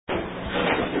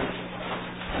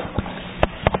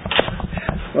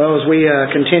Well, as we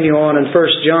continue on in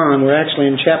 1 John, we're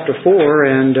actually in chapter 4,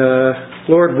 and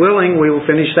Lord willing, we will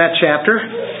finish that chapter.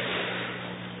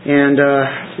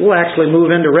 And we'll actually move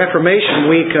into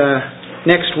Reformation Week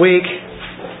next week.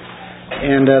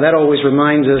 And that always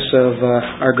reminds us of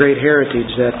our great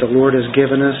heritage that the Lord has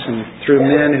given us, and through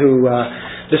men who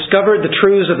discovered the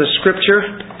truths of the Scripture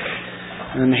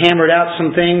and hammered out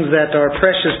some things that are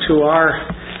precious to our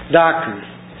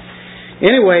doctrine.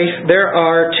 Anyway, there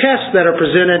are tests that are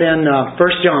presented in 1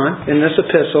 John, in this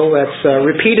epistle, that's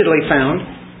repeatedly found.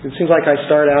 It seems like I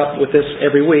start out with this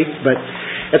every week, but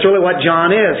that's really what John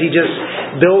is. He just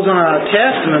builds on a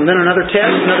test, and then another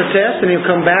test, and he'll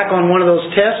come back on one of those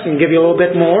tests and give you a little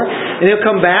bit more. And he'll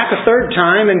come back a third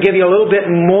time and give you a little bit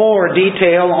more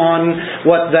detail on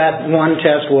what that one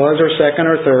test was, or second,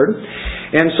 or third.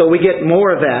 And so we get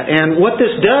more of that. And what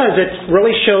this does, it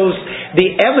really shows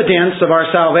the evidence of our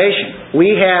salvation.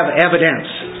 We have evidence.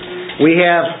 We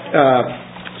have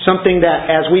something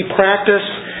that as we practice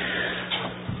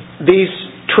these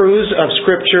truths of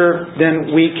Scripture,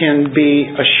 then we can be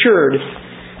assured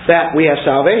that we have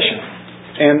salvation.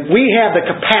 And we have the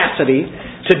capacity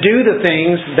to do the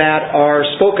things that are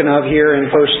spoken of here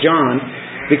in 1 John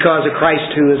because of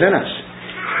Christ who is in us.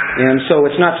 And so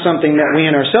it's not something that we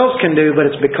in ourselves can do, but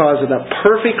it's because of the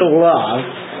perfect love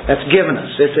that's given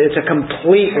us. It's a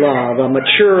complete love, a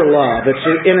mature love. It's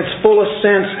in its fullest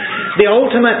sense the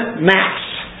ultimate max.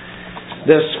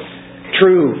 This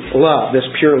true love, this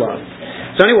pure love.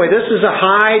 So anyway, this is a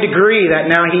high degree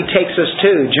that now he takes us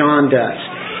to, John does.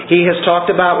 He has talked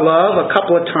about love a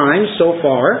couple of times so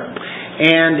far,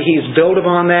 and he's built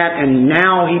upon that, and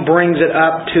now he brings it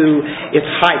up to its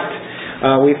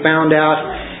height. We found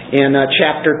out in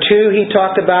chapter 2 he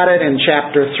talked about it, in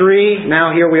chapter 3.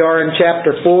 Now here we are in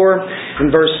chapter 4.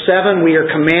 In verse 7 we are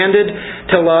commanded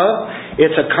to love.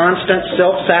 It's a constant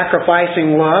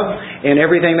self-sacrificing love, and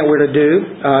everything that we're to do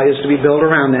is to be built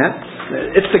around that.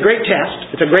 It's the great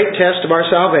test. It's a great test of our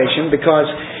salvation,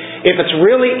 because if it's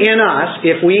really in us,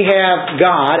 if we have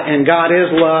God, and God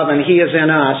is love, and He is in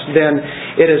us, then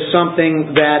it is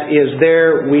something that is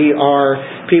there. We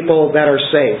are people that are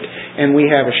saved, and we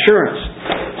have assurance.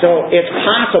 So it's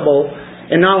possible,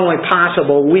 and not only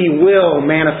possible, we will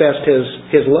manifest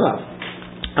His love.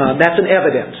 That's an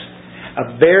evidence.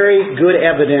 A very good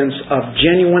evidence of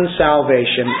genuine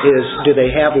salvation is, do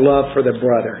they have love for their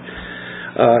brother?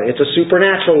 It's a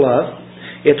supernatural love.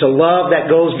 It's a love that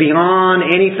goes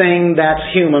beyond anything that's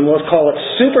human. We'll call it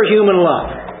superhuman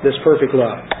love, this perfect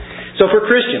love. So for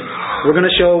Christians, we're going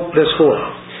to show this forth.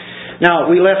 Now,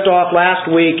 we left off last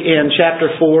week in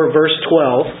chapter 4, verse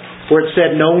 12, where it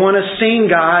said, "No one has seen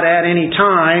God at any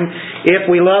time. If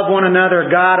we love one another,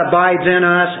 God abides in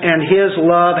us, and His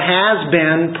love has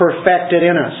been perfected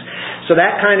in us." So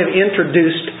that kind of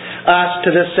introduced us to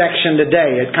this section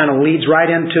today. It kind of leads right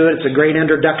into it. It's a great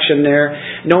introduction there.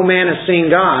 No man has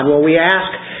seen God. Well, we ask,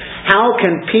 how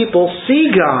can people see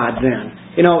God then?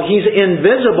 You know, He's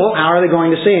invisible. How are they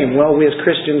going to see Him? Well, we as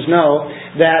Christians know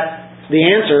that the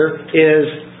answer is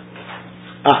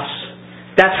us.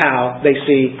 That's how they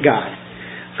see God.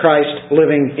 Christ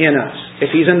living in us.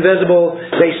 If He's invisible,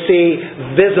 they see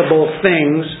visible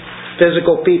things.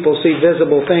 Physical people see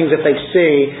visible things if they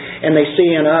see, and they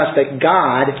see in us that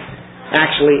God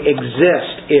actually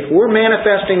exists. If we're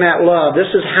manifesting that love,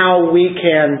 this is how we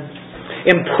can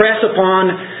impress upon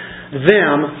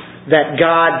them that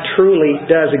God truly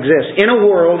does exist. In a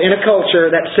world, in a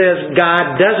culture that says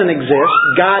God doesn't exist,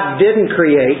 God didn't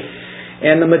create,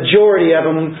 and the majority of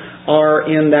them are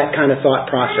in that kind of thought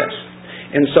process.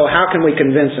 And so how can we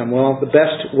convince them? Well, the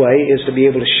best way is to be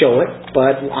able to show it,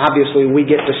 but obviously we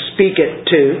get to speak it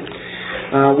too.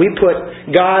 We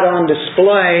put God on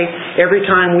display every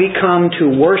time we come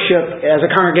to worship as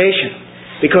a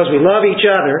congregation, because we love each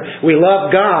other, we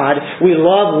love God, we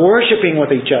love worshiping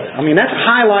with each other. I mean, that's the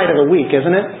highlight of the week,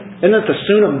 isn't it? Isn't it the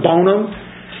sunum bonum?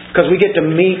 Because we get to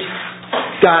meet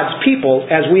God's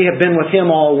people as we have been with Him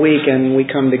all week, and we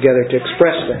come together to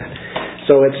express that.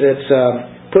 So it's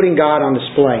putting God on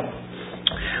display.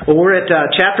 Well, we're at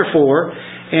chapter 4,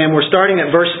 and we're starting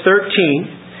at verse 13.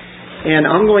 And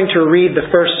I'm going to read the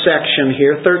first section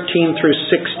here, 13 through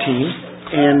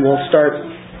 16. And we'll start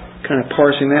kind of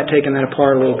parsing that, taking that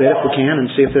apart a little bit if we can,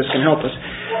 and see if this can help us.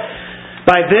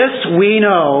 "By this we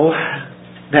know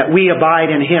that we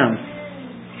abide in Him,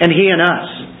 and He in us,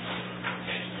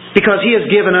 because He has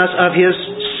given us of His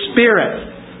Spirit.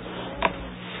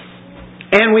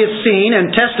 And we have seen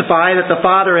and testify that the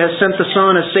Father has sent the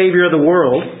Son as Savior of the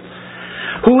world.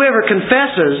 Whoever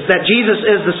confesses that Jesus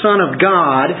is the Son of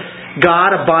God,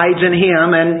 God abides in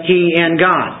him and He in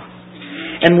God.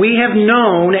 And we have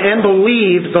known and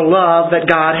believed the love that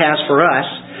God has for us.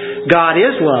 God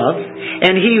is love,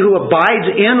 and he who abides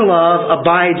in love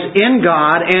abides in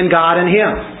God and God in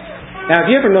him. Now, have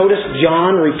you ever noticed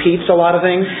John repeats a lot of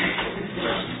things?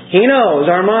 He knows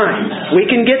our minds. We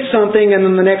can get something and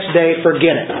then the next day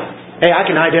forget it. Hey, I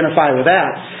can identify with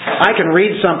that. I can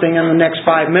read something and the next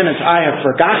 5 minutes I have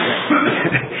forgotten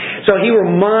it. So he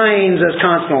reminds us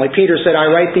constantly. Peter said, I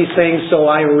write these things so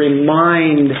I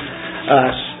remind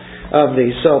us of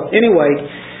these. So anyway,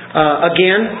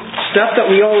 again, stuff that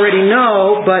we already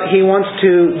know, but he wants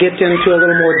to get into a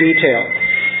little more detail.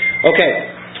 Okay.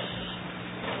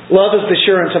 Love is the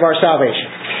assurance of our salvation.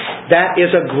 That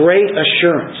is a great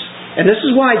assurance. And this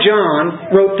is why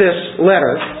John wrote this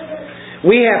letter.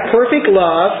 We have perfect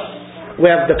love. We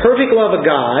have the perfect love of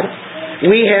God.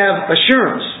 We have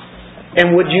assurance.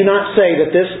 And would you not say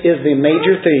that this is the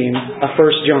major theme of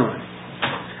 1 John?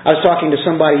 I was talking to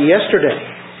somebody yesterday,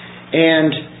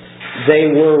 and they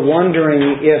were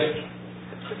wondering if,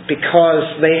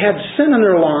 because they had sin in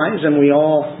their lives, and we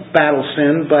all battle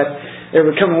sin, but they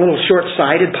were becoming a little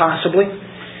short-sighted possibly,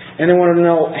 and they wanted to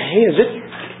know, hey,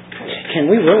 can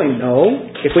we really know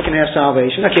if we can have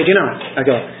salvation? I kid you not. I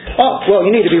go, oh, well,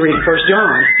 you need to be reading 1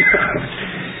 John.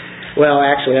 Well,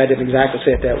 actually, I didn't exactly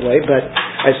say it that way, but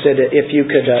I said if you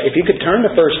could turn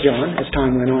to 1 John as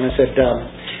time went on, I said,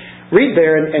 read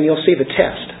there and you'll see the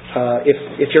test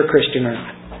if you're a Christian or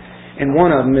not. And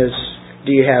one of them is,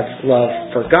 do you have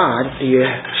love for God? Do you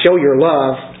show your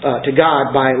love to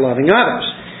God by loving others?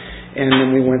 And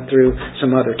then we went through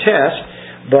some other tests,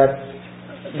 but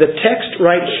the text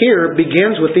right here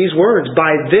begins with these words,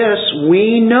 by this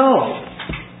we know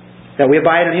that we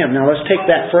abide in Him. Now let's take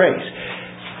that phrase.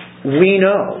 We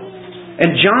know.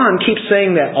 And John keeps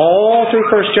saying that all through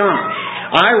 1 John.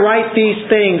 I write these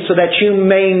things so that you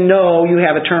may know you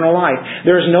have eternal life.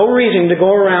 There's no reason to go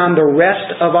around the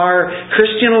rest of our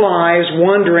Christian lives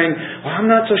wondering, well, I'm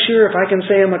not so sure if I can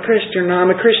say I'm a Christian.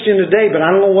 I'm a Christian today, but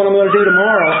I don't know what I'm going to do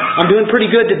tomorrow. I'm doing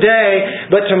pretty good today,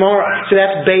 but tomorrow... See,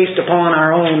 that's based upon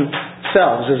our own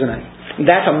selves, isn't it?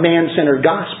 That's a man-centered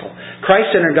gospel.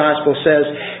 Christ-centered gospel says,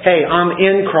 hey, I'm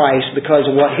in Christ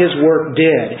because of what His work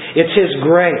did. It's His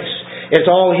grace. It's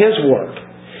all His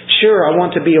work. Sure, I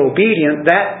want to be obedient.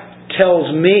 That tells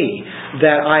me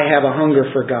that I have a hunger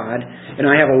for God and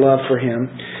I have a love for Him.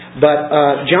 But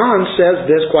John says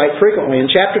this quite frequently. In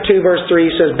chapter 2, verse 3,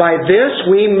 he says, by this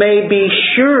we may be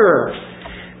sure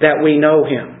that we know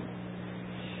Him.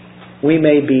 We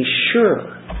may be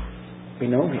sure we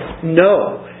know Him.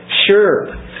 No, sure.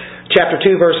 Chapter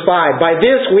 2, verse 5, by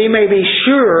this we may be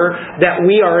sure that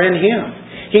we are in Him.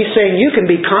 He's saying you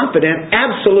can be confident,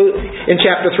 absolutely. In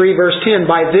chapter 3, verse 10,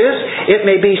 by this it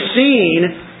may be seen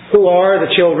who are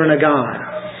the children of God.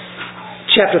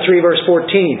 Chapter 3, verse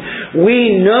 14,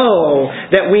 we know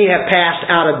that we have passed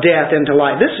out of death into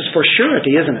life. This is for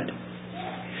surety, isn't it?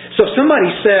 So if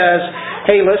somebody says,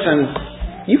 hey, listen,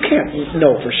 you can't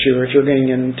know for sure if you're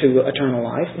getting into eternal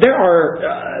life. There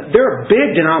are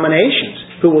big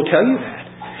denominations who will tell you that.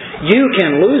 You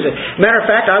can lose it. Matter of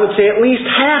fact, I would say at least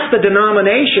half the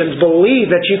denominations believe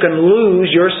that you can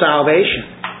lose your salvation.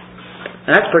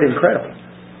 That's pretty incredible.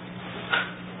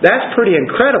 That's pretty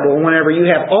incredible whenever you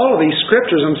have all of these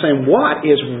scriptures. I'm saying, what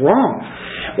is wrong?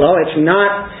 Well, it's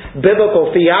not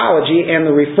biblical theology, and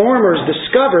the Reformers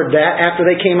discovered that after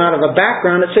they came out of a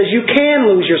background that says you can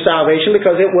lose your salvation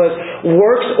because it was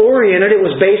works-oriented. It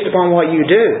was based upon what you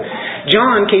do.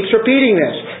 John keeps repeating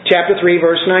this. Chapter 3,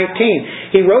 verse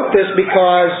 19. He wrote this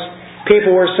because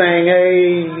people were saying, hey,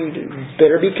 you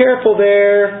better be careful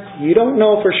there. You don't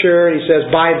know for sure. He says,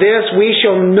 by this we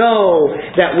shall know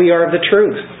that we are of the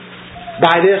truth.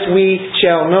 By this we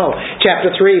shall know.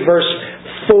 Chapter 3, verse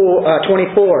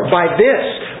 24. By this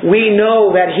we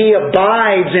know that He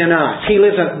abides in us. He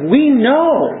lives in us. We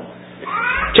know.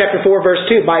 Chapter 4, verse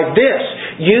 2. By this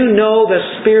you know the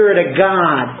Spirit of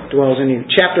God dwells in you.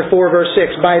 Chapter 4, verse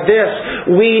 6. By this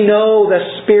we know the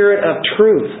Spirit of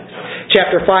truth.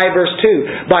 Chapter 5, verse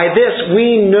 2. By this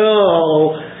we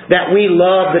know that we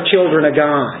love the children of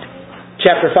God.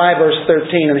 Chapter 5, verse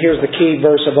 13. And here's the key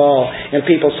verse of all. And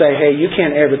people say, hey, you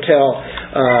can't ever tell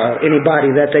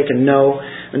anybody that they can know.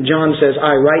 And John says,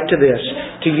 I write to this,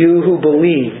 to you who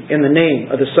believe in the name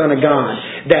of the Son of God,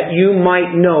 that you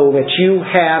might know that you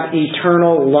have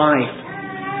eternal life.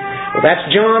 Well, that's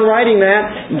John writing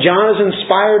that. John is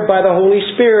inspired by the Holy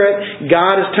Spirit.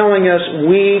 God is telling us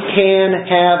we can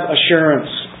have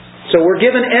assurance. So we're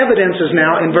given evidences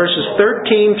now in verses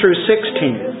 13 through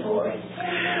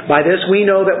 16. By this we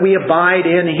know that we abide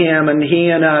in Him and He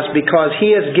in us, because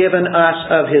He has given us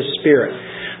of His Spirit.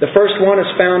 The first one is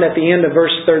found at the end of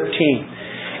verse 13.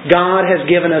 God has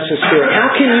given us His Spirit. How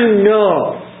can you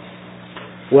know?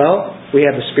 Well, we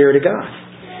have the Spirit of God.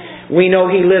 We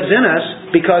know He lives in us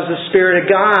because the Spirit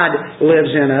of God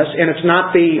lives in us. And it's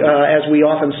not the, as we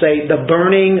often say, the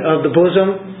burning of the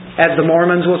bosom, as the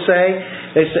Mormons will say.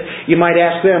 They say, you might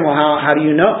ask them, well, how do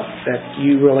you know that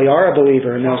you really are a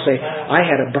believer? And they'll say, I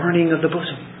had a burning of the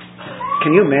bosom.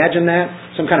 Can you imagine that?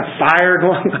 Some kind of fire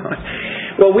going on.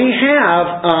 Well, we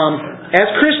have, as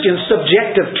Christians,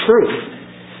 subjective truth.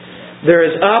 There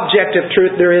is objective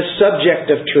truth. There is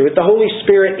subjective truth. The Holy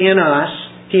Spirit in us,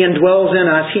 He indwells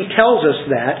in us. He tells us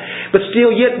that. But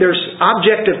still yet there's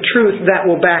objective truth that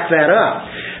will back that up.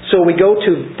 So we go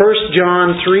to 1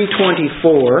 John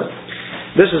 3:24.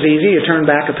 This is easy. You turn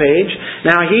back a page.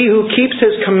 Now He who keeps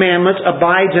His commandments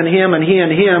abides in Him and He in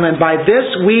Him. And by this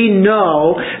we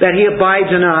know that He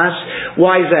abides in us.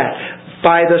 Why is that?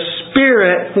 By the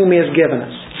Spirit whom He has given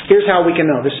us. Here's how we can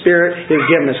know. The Spirit is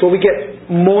given us. Well, we get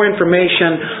more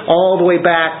information all the way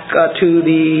back to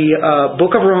the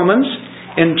book of Romans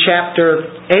in chapter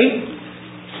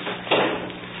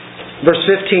 8, verse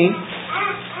 15.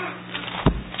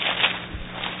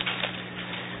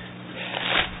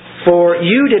 For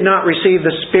you did not receive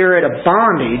the spirit of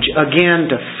bondage again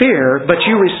to fear, but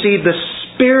you received the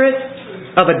Spirit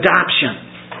of adoption,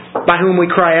 by whom we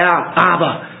cry out,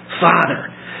 Abba, Father.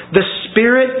 The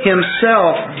Spirit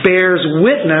Himself bears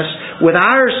witness with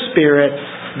our spirit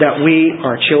that we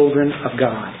are children of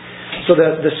God. So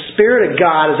the Spirit of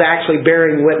God is actually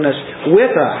bearing witness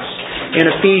with us. In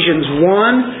Ephesians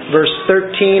 1, verse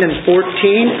 13 and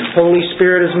 14, Holy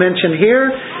Spirit is mentioned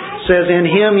here. Says, in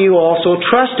Him you also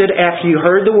trusted after you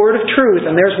heard the word of truth.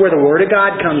 And there's where the Word of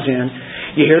God comes in.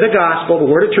 You hear the gospel, the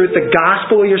word of truth, the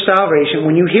gospel of your salvation.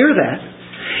 When you hear that,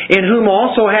 in whom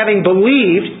also having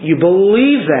believed, you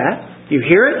believe that, you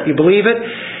hear it, you believe it,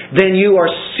 then you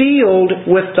are sealed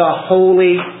with the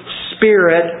Holy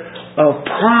Spirit of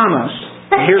promise.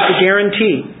 And here's the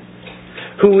guarantee.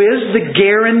 Who is the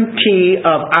guarantee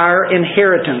of our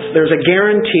inheritance? There's a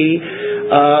guarantee.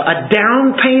 A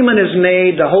down payment is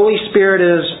made. The Holy Spirit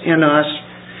is in us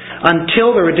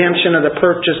until the redemption of the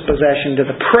purchased possession to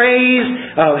the praise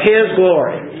of His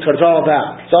glory. That's what it's all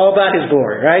about. It's all about His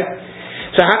glory, right?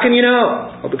 So how can you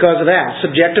know? Well, because of that.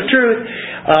 Subjective truth.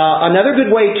 Another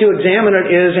good way to examine it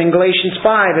is in Galatians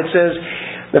 5. It says,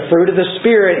 the fruit of the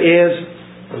Spirit is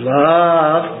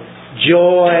love,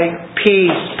 joy,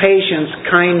 peace, patience,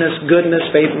 kindness, goodness,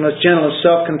 faithfulness, gentleness,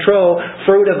 self-control.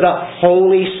 Fruit of the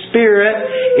Holy Spirit.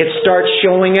 It starts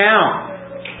showing out.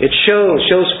 It shows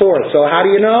forth. So how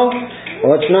do you know?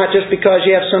 Well, it's not just because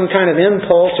you have some kind of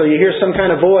impulse or you hear some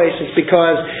kind of voice. It's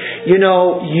because, you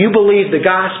believe the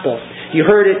gospel. You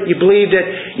heard it, you believed it,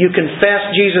 you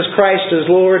confessed Jesus Christ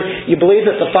as Lord, you believe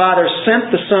that the Father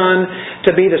sent the Son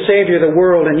to be the Savior of the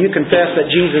world, and you confess that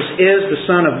Jesus is the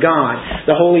Son of God.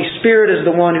 The Holy Spirit is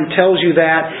the one who tells you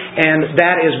that, and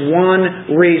that is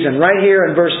one reason. Right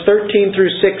here in verse 13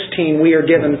 through 16, we are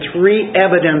given three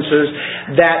evidences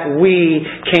that we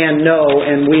can know,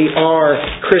 and we are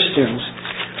Christians.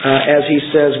 As he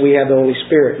says, we have the Holy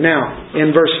Spirit. Now,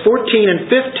 in verse 14 and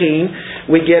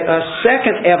 15, we get a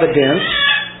second evidence.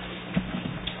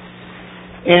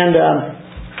 And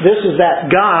this is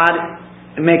that God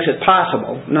makes it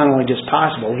possible. Not only just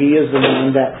possible, He is the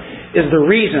one that is the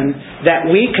reason that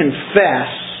we confess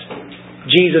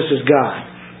Jesus is God.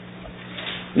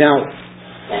 Now,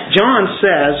 John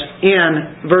says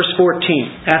in verse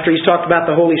 14, after he's talked about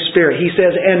the Holy Spirit, he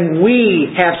says, and we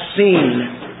have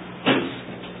seen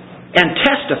and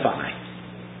testify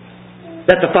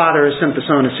that the Father has sent the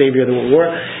Son as Savior of the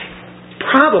world.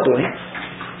 Probably,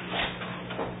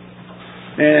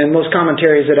 and most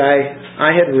commentaries that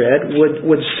I had read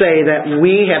would say that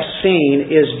we have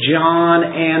seen is John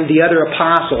and the other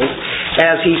apostles,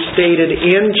 as he stated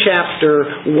in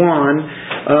chapter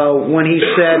 1, when he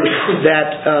said that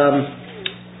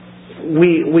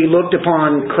we looked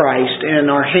upon Christ and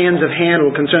our hands have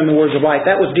handled concerning the words of life.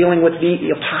 That was dealing with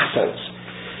the apostles.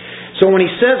 So when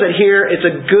he says it here, it's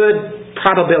a good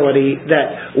probability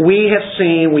that we have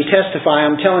seen, we testify.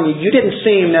 I'm telling you, you didn't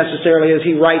see Him necessarily as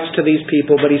he writes to these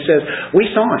people, but he says, we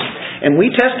saw Him. And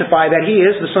we testify that He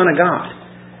is the Son of God.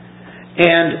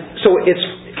 And so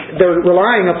they're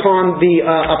relying upon the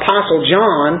Apostle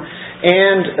John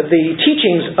and the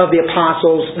teachings of the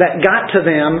apostles that got to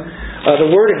them,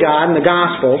 the Word of God and the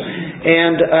Gospel,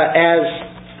 and as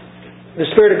the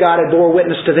Spirit of God had bore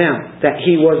witness to them that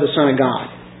He was the Son of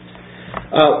God.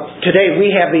 Today we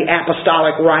have the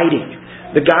apostolic writing.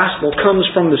 The gospel comes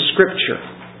from the Scripture.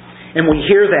 And we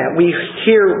hear that. We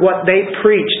hear what they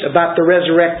preached about the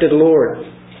resurrected Lord.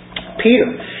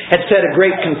 Peter had said a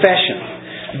great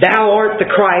confession. Thou art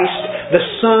the Christ, the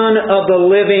Son of the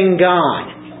living God.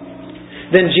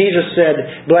 Then Jesus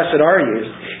said, Blessed are you.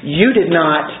 You did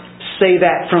not say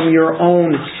that from your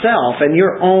own self and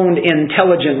your own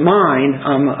intelligent mind.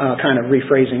 I'm kind of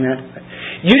rephrasing that.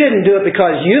 You didn't do it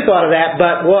because you thought of that,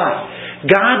 but what?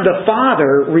 God the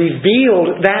Father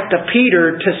revealed that to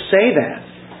Peter to say that.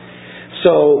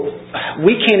 So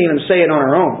we can't even say it on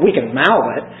our own. We can mouth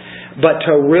it. But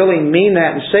to really mean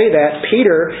that and say that,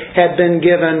 Peter had been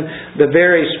given the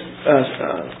very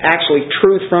actually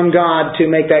truth from God to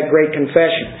make that great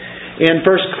confession. In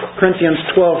 1 Corinthians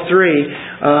 12:3,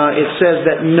 it says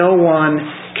that no one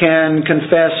can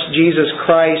confess Jesus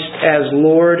Christ as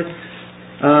Lord,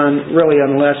 really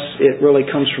unless it really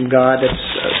comes from God. That's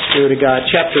the Spirit of God.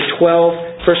 Chapter 12,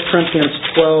 1 Corinthians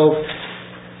 12,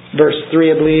 verse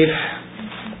 3, I believe.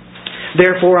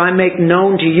 Therefore I make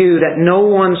known to you that no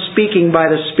one speaking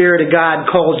by the Spirit of God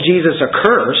calls Jesus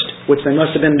accursed, which they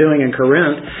must have been doing in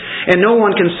Corinth, and no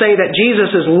one can say that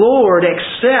Jesus is Lord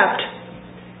except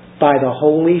by the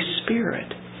Holy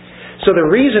Spirit. So the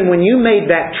reason when you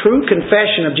made that true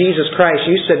confession of Jesus Christ,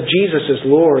 you said Jesus is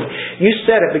Lord, you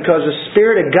said it because the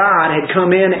Spirit of God had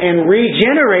come in and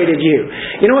regenerated you.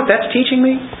 You know what that's teaching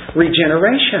me?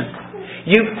 Regeneration.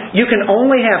 You can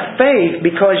only have faith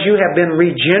because you have been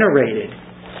regenerated.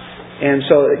 And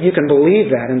so you can believe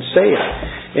that and say it.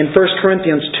 In 1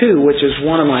 Corinthians 2, which is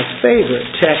one of my favorite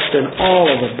texts in all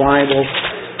of the Bible,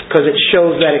 because it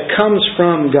shows that it comes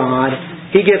from God.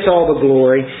 He gets all the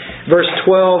glory. Verse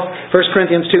 12, 1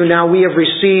 Corinthians 2, Now we have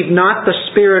received not the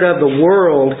spirit of the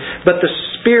world, but the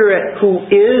Spirit who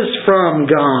is from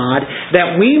God,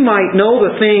 that we might know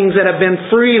the things that have been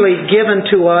freely given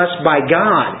to us by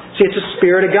God. See, it's the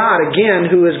Spirit of God, again,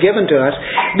 who is given to us.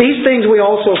 These things we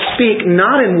also speak,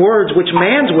 not in words which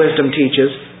man's wisdom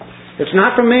teaches. It's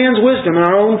not from man's wisdom and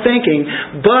our own thinking,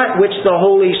 but which the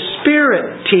Holy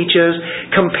Spirit teaches,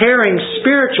 comparing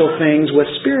spiritual things with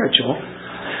spiritual.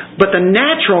 But the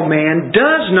natural man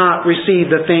does not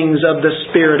receive the things of the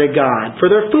Spirit of God, for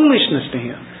they're foolishness to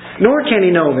him, nor can he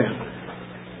know them.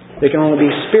 They can only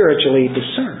be spiritually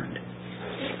discerned.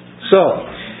 So,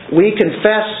 we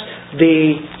confess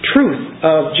the truth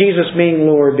of Jesus being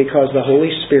Lord because the Holy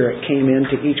Spirit came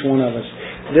into each one of us.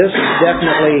 This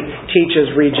definitely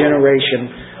teaches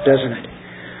regeneration, doesn't it?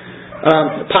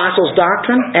 Apostles'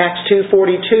 doctrine, Acts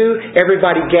 2:42.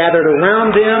 Everybody gathered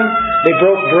around them. They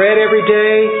broke bread every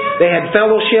day. They had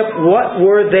fellowship. What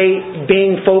were they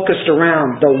being focused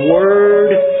around? The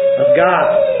Word of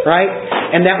God, right?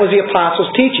 And that was the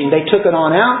apostles' teaching. They took it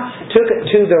on out, took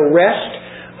it to the rest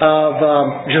of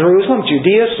Jerusalem,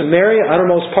 Judea, Samaria,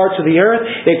 uttermost parts of the earth.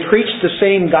 They preached the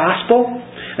same gospel.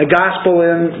 The gospel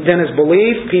then is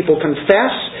believed. People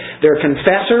confess. They're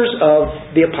confessors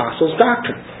of the apostles'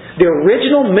 doctrine. The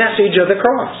original message of the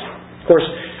cross. Of course,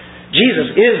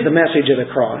 Jesus is the message of the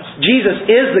cross. Jesus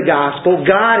is the gospel.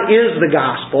 God is the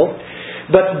gospel.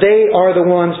 But they are the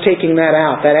ones taking that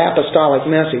out, that apostolic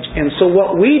message. And so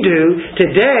what we do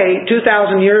today,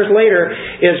 2,000 years later,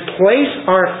 is place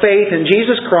our faith in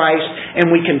Jesus Christ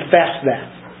and we confess that.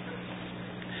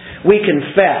 We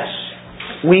confess.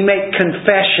 We make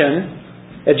confession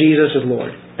that Jesus is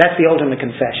Lord. That's the ultimate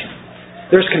confession.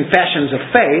 There's confessions of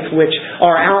faith, which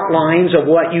are outlines of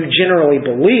what you generally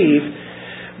believe,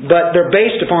 but they're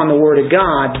based upon the Word of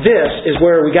God. This is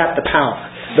where we got the power.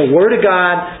 The Word of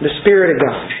God, the Spirit of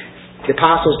God. The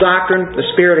Apostles' doctrine, the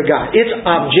Spirit of God. It's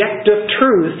objective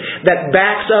truth that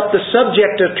backs up the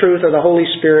subjective truth of the Holy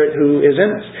Spirit who is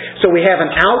in us. So we have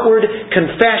an outward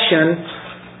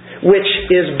confession which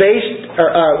is based,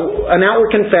 an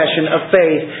outward confession of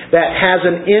faith that has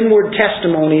an inward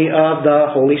testimony of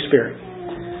the Holy Spirit.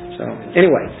 So,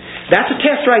 anyway, that's a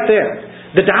test right there.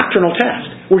 The doctrinal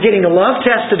test. We're getting a love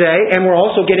test today, and we're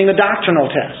also getting a doctrinal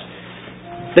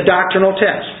test. The doctrinal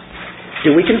test.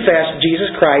 Do we confess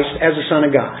Jesus Christ as the Son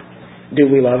of God? Do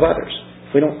we love others?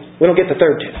 We don't get the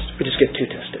third test. We just get two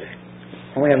tests today.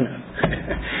 Only have none.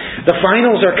 The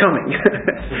finals are coming.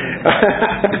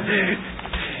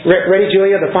 Ready,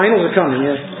 Julia? The finals are coming.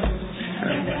 Yes.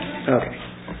 Okay.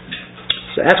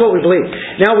 So that's what we believe.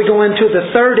 Now we go into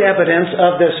the third evidence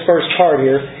of this first part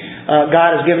here.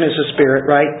 God has given us a Spirit,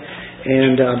 right?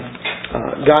 And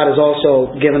God has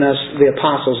also given us the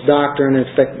Apostles' doctrine and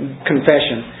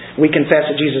confession. We confess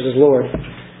that Jesus is Lord.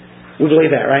 We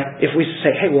believe that, right? If we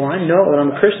say, hey, well, I know that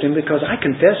I'm a Christian because I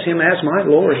confess Him as my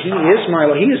Lord. He is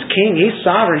my Lord. He is King. He's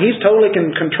sovereign. He's totally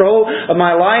in control of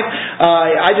my life.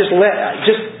 I just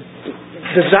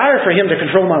desire for Him to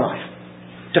control my life.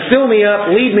 To fill me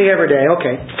up, lead me every day.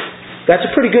 Okay. That's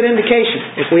a pretty good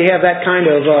indication if we have that kind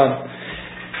of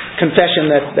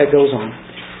confession that goes on.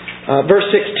 Verse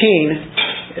 16,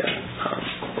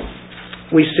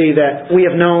 we see that we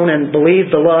have known and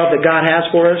believed the love that God has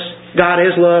for us. God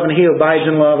is love, and he who abides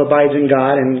in love abides in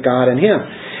God, and God in him.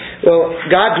 Well,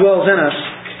 God dwells in us,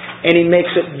 and he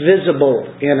makes it visible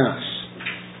in us.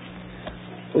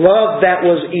 Love that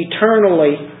was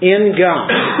eternally in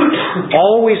God,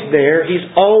 always there. He's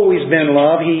always been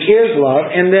love. He is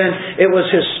love. And then it was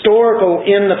historical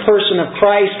in the person of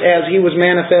Christ as he was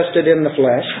manifested in the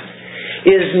flesh,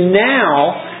 is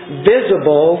now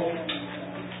visible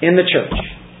in the church.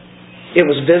 It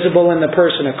was visible in the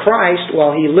person of Christ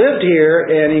while he lived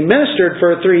here and he ministered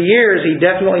for 3 years. He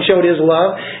definitely showed his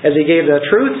love as he gave the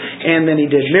truth, and then he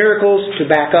did miracles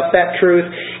to back up that truth.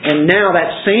 And now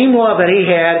that same love that he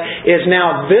had is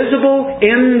now visible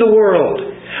in the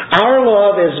world. Our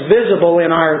love is visible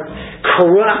in our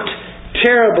corrupt,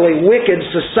 terribly wicked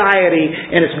society,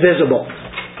 and it's visible.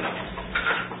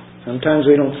 Sometimes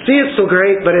we don't see it so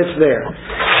great, but it's there.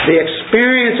 The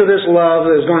experience of this love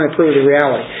is going to prove the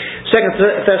reality.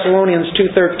 2 Thessalonians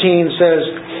 2:13 says,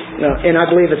 and I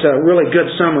believe it's a really good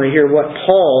summary here, what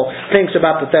Paul thinks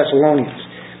about the Thessalonians.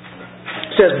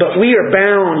 It says, "But we are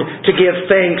bound to give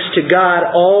thanks to God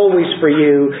always for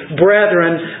you,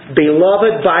 brethren,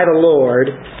 beloved by the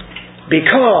Lord,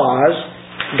 because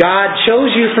God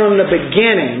chose you from the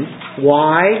beginning."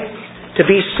 Why? To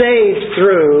be saved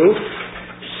through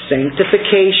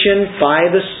sanctification by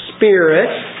the Spirit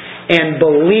and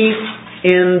belief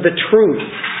in the truth.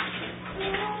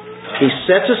 He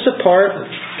sets us apart,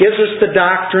 gives us the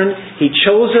doctrine, He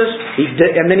chose us,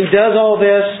 and then He does all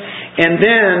this. And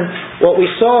then what we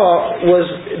saw was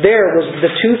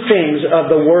the two things of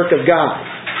the work of God.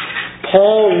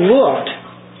 Paul looked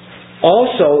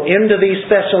also into these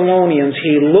Thessalonians.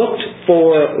 He looked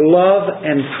for love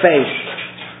and faith.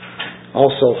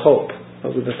 Also hope.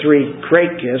 Those are the three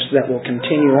great gifts that will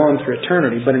continue on through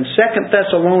eternity. But in 2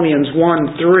 Thessalonians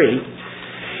 1:3,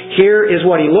 here is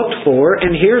what he looked for,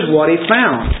 and here's what he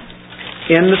found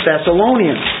in the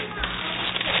Thessalonians.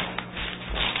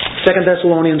 2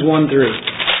 Thessalonians 1:3.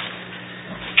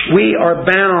 "We are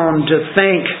bound to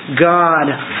thank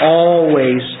God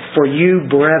always for you,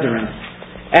 brethren,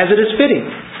 as it is fitting."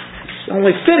 It's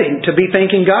only fitting to be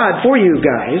thanking God for you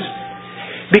guys,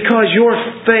 "because your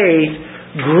faith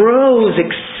grows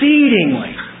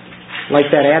exceedingly." Like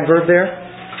that adverb there.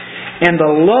 "And the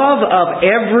love of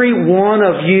every one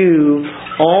of you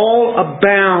all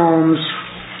abounds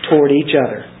toward each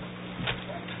other."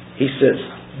 He says,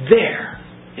 there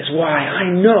is why I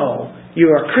know you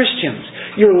are Christians.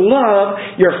 Your love,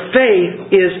 your faith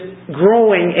is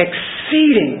growing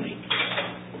exceedingly.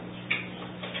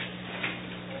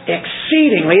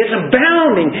 Exceedingly. It's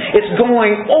abounding. It's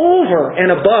going over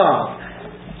and above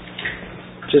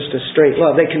just a straight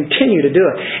love. They continue to do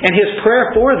it. And his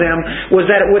prayer for them was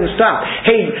that it wouldn't stop.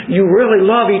 Hey, you really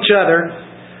love each other.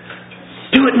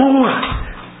 Do it more.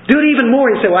 Do it even more.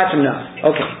 He said, well, that's enough.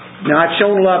 Okay. Now I've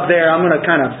shown love there. I'm going to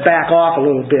kind of back off a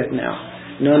little bit now.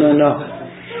 No.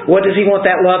 What does he want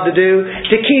that love to do?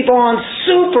 To keep on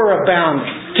superabounding.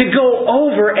 To go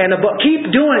over and above. Keep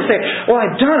doing it. Say, well,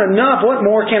 I've done enough. What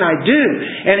more can I do?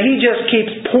 And he just keeps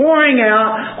pouring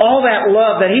out all that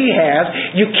love that he has.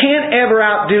 You can't ever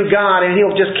outdo God, and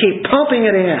he'll just keep pumping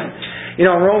it in. You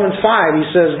know, in Romans 5, he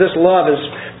says this love is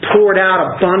poured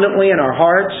out abundantly in our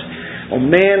hearts. Well,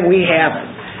 man, we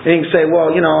haven't. And you can say,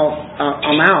 well,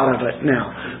 I'm out of it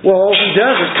now. Well, all he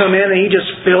does is come in and he just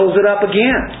fills it up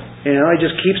again. He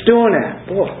just keeps doing that.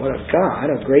 Boy, what a God,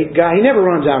 a great God. He never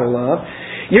runs out of love.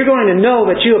 You're going to know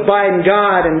that you abide in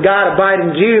God and God abide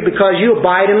in you because you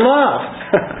abide in love.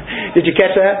 Did you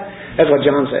catch that? That's what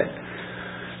John said.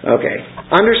 Okay.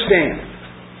 Understand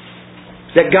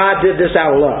that God did this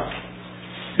out of love.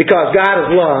 Because God is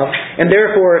love, and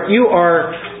therefore if you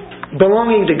are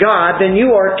belonging to God, then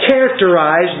you are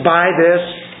characterized by this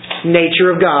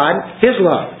nature of God, His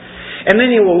love. And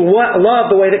then you will love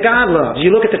the way that God loves.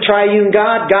 You look at the triune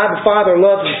God. God the Father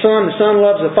loves the Son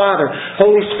loves the Father.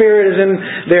 Holy Spirit is in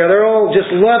there. They're all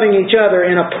just loving each other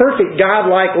in a perfect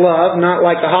God-like love, not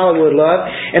like the Hollywood love.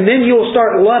 And then you will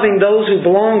start loving those who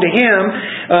belong to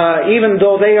Him, even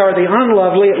though they are the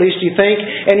unlovely, at least you think.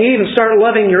 And you even start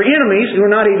loving your enemies, who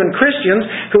are not even Christians,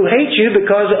 who hate you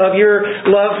because of your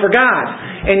love for God.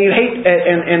 And you hate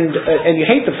and you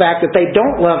hate the fact that they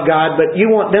don't love God, but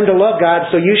you want them to love God,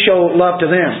 so you show love to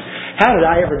them. How did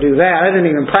I ever do that? I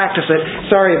didn't even practice it.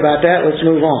 Sorry about that. Let's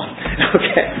move on.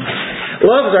 Okay.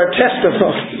 Love is our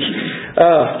testimony.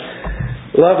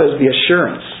 Love is the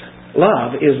assurance.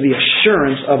 Love is the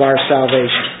assurance of our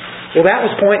salvation. Well, that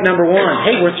was point number 1.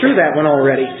 Hey, we're through that one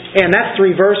already. And that's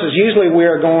 3 verses. Usually we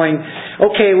are going,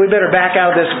 Okay, we better back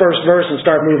out of this first verse and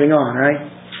start moving on, right?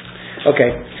 Okay,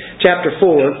 chapter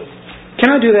 4. Can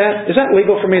I do that? Is that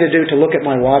legal for me to do, to look at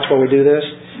my watch while we do this?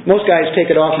 Most guys take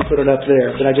it off and put it up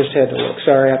there, but I just had to look.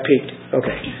 Sorry, I peeked.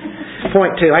 Okay.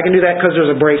 Point 2. I can do that because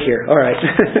there's a break here. All right.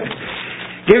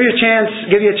 Give you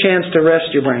a chance to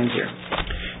rest your brains here.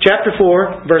 Chapter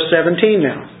 4, verse 17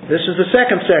 now. This is the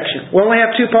second section. We only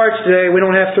have 2 parts today. We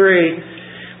don't have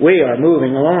 3. We are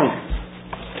moving along.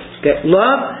 Okay.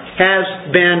 Love has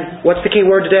been, what's the key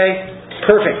word today?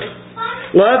 Perfect.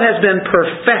 Love has been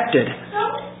perfected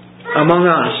among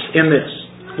us in this.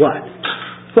 What?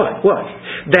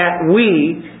 That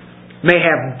we may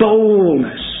have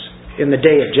boldness in the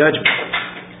day of judgment.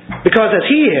 Because as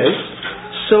He is,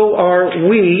 so are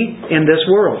we in this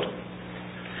world.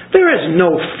 There is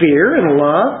no fear in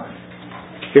love.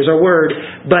 Here's our word.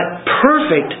 But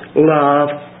perfect love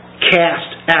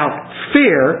casts out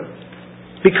fear,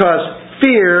 because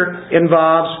fear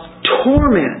involves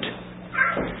torment.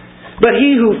 But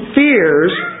he who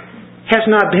fears has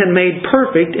not been made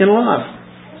perfect in love.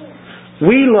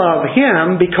 We love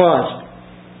Him because,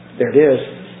 there it is,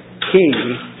 He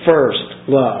first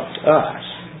loved us.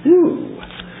 Ooh.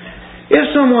 If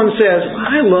someone says,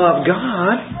 I love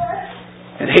God,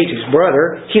 and hates his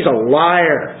brother, he's a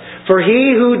liar. For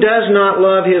he who does not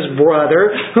love his brother,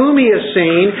 whom he has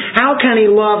seen, how can he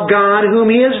love God whom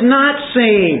he has not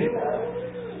seen?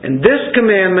 And this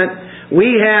commandment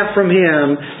we have from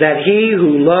Him, that he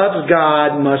who loves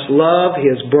God must love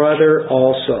his brother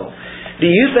also. Do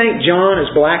you think John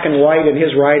is black and white in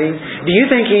his writing? Do you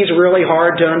think he's really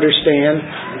hard to understand?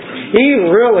 He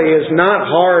really is not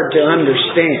hard to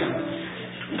understand.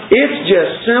 It's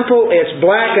just simple. It's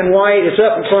black and white. It's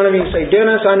up in front of you and say,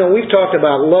 Dennis, I know we've talked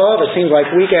about love. It seems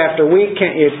like week after week.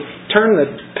 Can't you turn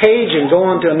the page and go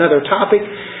on to another topic?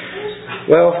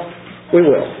 Well, we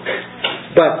will.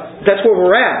 But that's where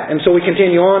we're at. And so we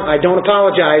continue on. I don't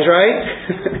apologize,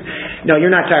 right? No,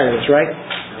 you're not tired of this, right?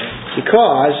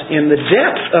 Because in the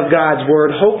depth of God's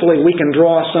Word, hopefully we can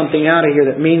draw something out of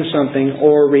here that means something,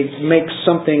 or make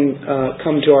something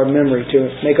come to our memory to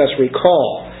make us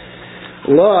recall.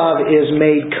 Love is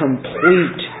made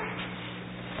complete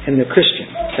in the Christian.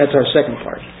 That's our second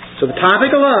part. So the topic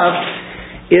of love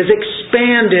is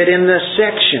expanded in this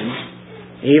section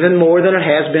even more than it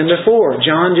has been before.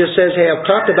 John just says, hey, I've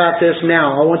talked about this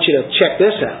now. I want you to check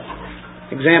this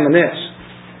out. Examine this.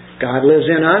 God lives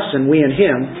in us and we in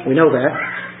Him. We know that.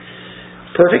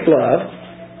 Perfect love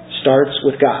starts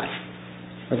with God.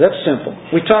 Well, that's simple.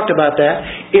 We talked about that.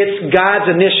 It's God's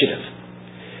initiative.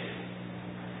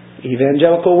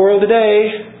 Evangelical world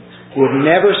today would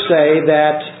never say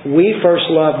that we first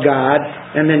loved God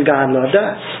and then God loved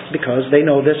us, because they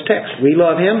know this text. We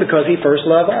love Him because He first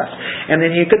loved us. And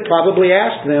then you could probably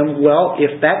ask them, well,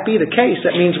 if that be the case,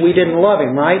 that means we didn't love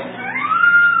Him, right?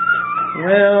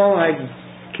 Well, I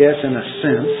guess in a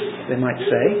sense, they might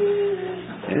say.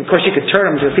 And of course you could turn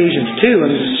them to Ephesians 2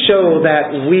 and show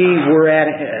that we were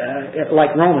at,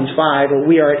 like Romans 5, or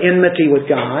we are at enmity with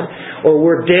God, or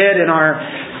we're dead in our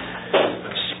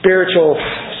spiritual,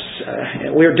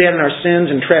 we're dead in our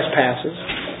sins and trespasses.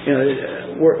 You know,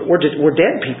 we're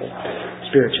dead people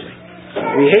spiritually.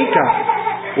 We hate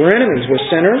God. We're enemies. We're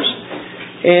sinners.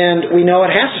 And we know it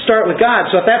has to start with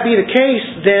God. So if that be the case,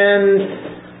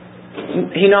 then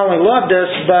He not only loved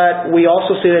us, but we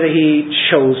also see that He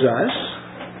chose us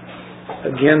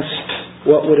against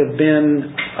what would have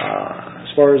been, as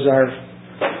far as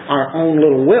our own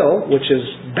little will, which is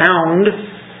bound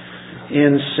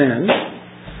in sin.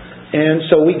 And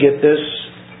so we get this,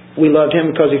 we loved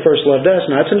Him because He first loved us.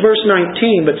 Now it's in verse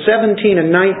 19, but 17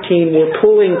 and 19 we're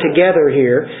pulling together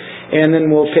here, and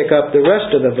then we'll pick up the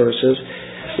rest of the verses.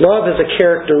 Love is a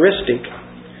characteristic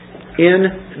in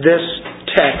this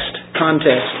text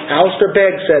context. Alistair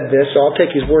Begg said this, so I'll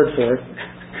take his word for it.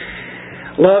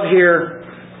 Love here,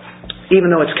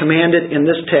 even though it's commanded in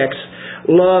this text,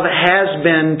 love has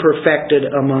been perfected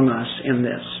among us in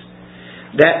this.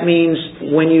 That means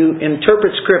when you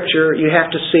interpret Scripture, you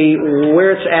have to see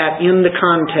where it's at in the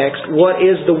context. What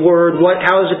is the word?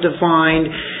 How is it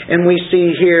defined? And we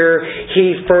see here,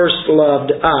 He first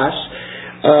loved us.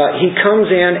 He comes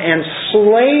in and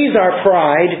slays our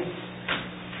pride,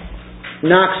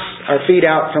 knocks our feet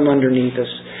out from underneath us,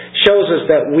 shows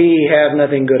us that we have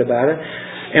nothing good about it.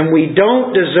 And we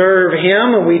don't deserve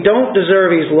Him, and we don't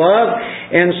deserve His love,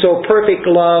 and so perfect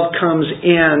love comes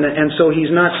in. And so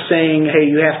He's not saying, hey,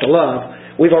 you have to love.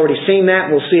 We've already seen that,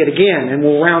 we'll see it again, and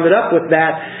we'll round it up with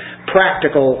that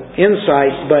practical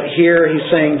insight. But here He's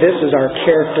saying this is our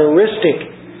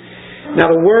characteristic.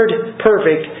 Now the word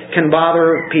perfect can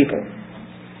bother people,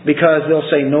 because they'll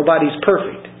say nobody's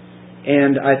perfect.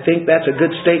 And I think that's a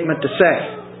good statement to say.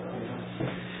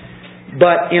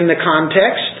 But in the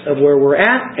context of where we're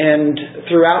at and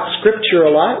throughout Scripture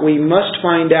a lot, we must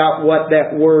find out what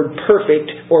that word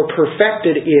perfect or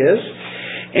perfected is,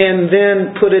 and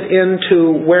then put it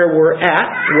into where we're at,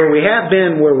 where we have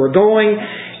been, where we're going.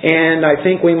 And I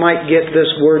think we might get this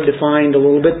word defined a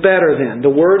little bit better then. The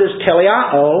word is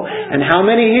teleao, and how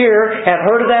many here have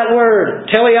heard of that word?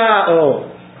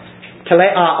 Teleao.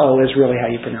 Teleao is really how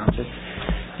you pronounce it.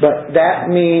 But that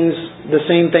means the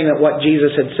same thing that what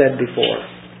Jesus had said before.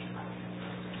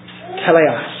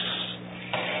 Teleos.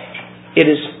 It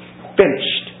is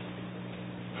finished.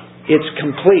 It's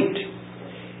complete.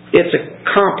 It's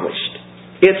accomplished.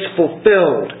 It's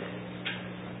fulfilled.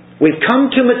 We've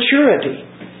come to maturity.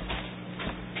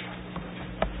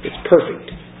 It's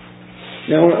perfect.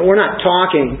 Now, we're not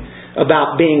talking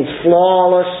about being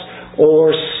flawless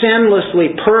or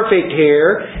sinlessly perfect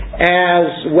here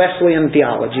as Wesleyan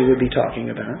theology would be talking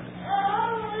about.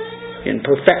 In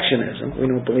perfectionism, we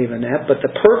don't believe in that. But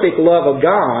the perfect love of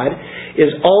God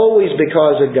is always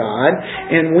because of God,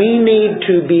 and we need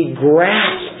to be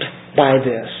grasped by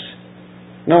this.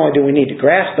 Not only do we need to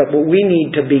grasp it, but we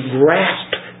need to be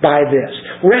grasped by this.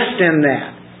 Rest in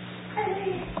that.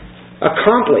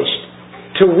 Accomplished.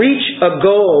 To reach a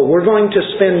goal, we're going to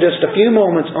spend just a few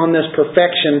moments on this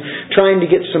perfection, trying to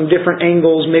get some different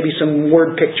angles, maybe some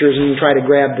word pictures, and try to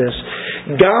grab this.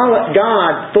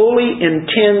 God fully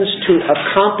intends to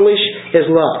accomplish His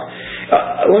love.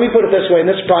 Let me put it this way, and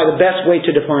this is probably the best way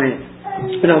to define it.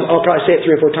 And I'll probably say it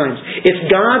 3 or 4 times. It's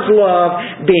God's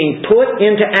love being put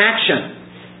into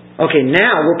action. Okay,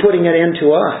 now we're putting it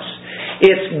into us.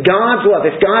 It's God's love.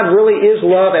 If God really is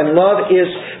love and love is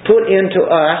put into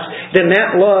us, then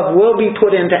that love will be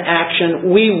put into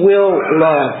action. We will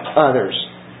love others.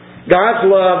 God's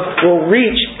love will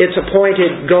reach its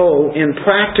appointed goal in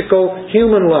practical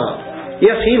human love.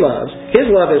 Yes, He loves. His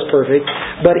love is perfect.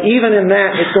 But even in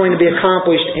that, it's going to be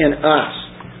accomplished in us.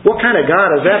 What kind of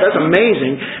God is that? That's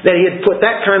amazing that He had put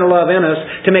that kind of love in us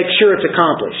to make sure it's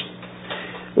accomplished.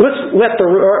 Let's let the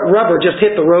rubber just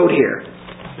hit the road here.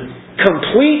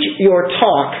 Complete your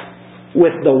talk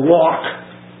with the walk.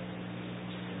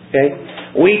 Okay?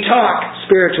 We talk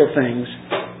spiritual things,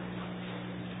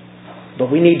 but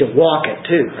we need to walk it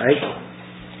too, right?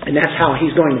 And that's how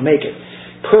He's going to make it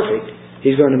perfect.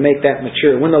 He's going to make that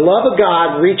mature. When the love of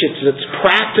God reaches its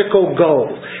practical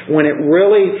goal, when it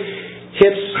really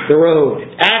hits the road,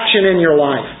 action in your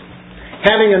life,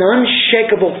 having an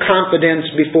unshakable confidence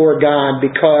before God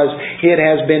because it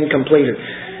has been completed.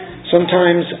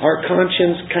 Sometimes our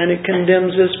conscience kind of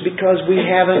condemns us because we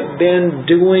haven't been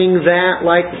doing that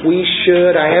like we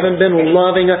should. I haven't been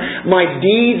loving. My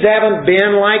deeds haven't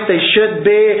been like they should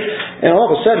be. And all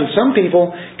of a sudden, some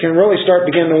people can really start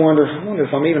beginning to wonder, I wonder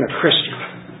if I'm even a Christian.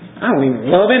 I don't even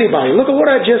love anybody. Look at what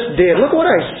I just did. Look at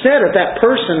what I said at that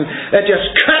person that just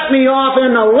cut me off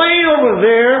in the lane over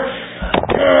there.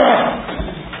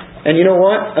 And you know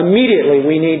what? Immediately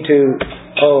we need to,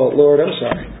 oh Lord, I'm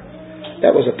sorry.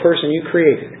 That was a person You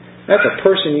created. That's a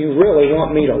person You really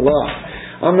want me to love.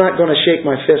 I'm not going to shake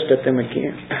my fist at them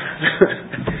again.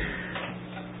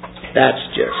 That's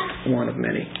just one of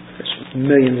many. There's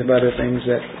millions of other things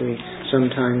that we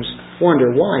sometimes wonder,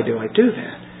 why do I do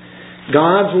that?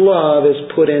 God's love is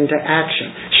put into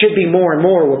action. Should be more and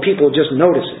more where people just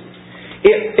notice it.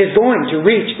 It is going to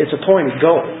reach its appointed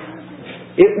goal.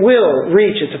 It will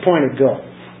reach its appointed goal.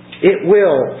 It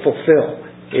will fulfill.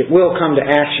 It will come to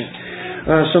action.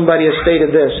 Somebody has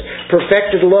stated this: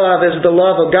 perfected love is the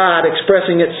love of God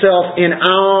expressing itself in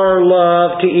our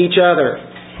love to each other.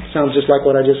 Sounds just like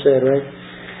what I just said, right?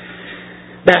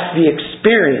 That's the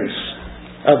experience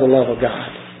of the love of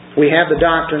God. We have the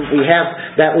doctrine, we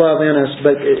have that love in us,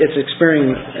 but it's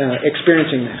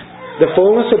experiencing that. The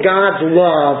fullness of God's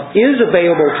love is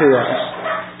available to us,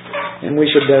 and we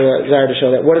should desire to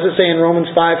show that. What does it say in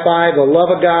Romans 5:5? The love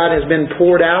of God has been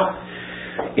poured out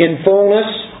in fullness,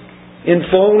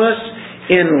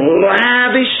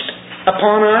 lavished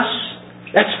upon us.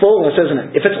 That's fullness, isn't it?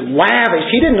 If it's lavished,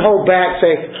 He didn't hold back,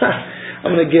 say,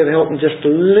 I'm going to give Helton just a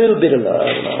little bit of love.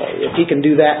 If he can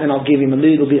do that, then I'll give him a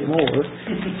little bit more.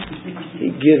 He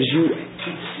gives you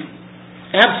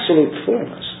absolute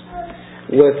fullness.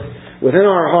 Within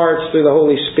our hearts, through the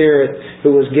Holy Spirit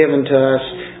who was given to us,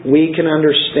 we can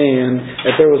understand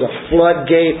that there was a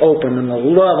floodgate open and the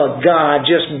love of God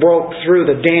just broke through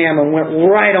the dam and went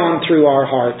right on through our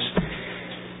hearts.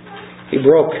 He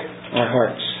broke our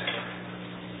hearts.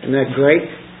 Isn't that great?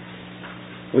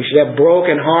 We should have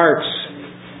broken hearts.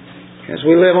 As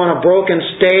we live on a broken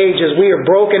stage, as we are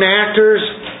broken actors,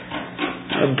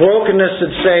 A brokenness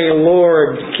that say,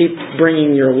 Lord, keep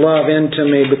bringing your love into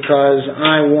me because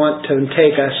I want to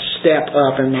take a step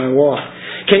up in my walk.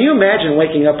 Can you imagine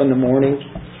waking up in the morning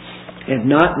and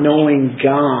not knowing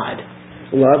God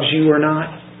loves you or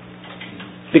not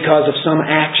because of some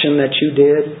action that you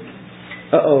did?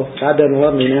 God doesn't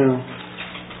love me now.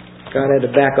 God had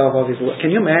to back off of His love.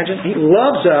 Can you imagine? He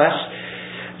loves us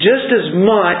just as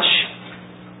much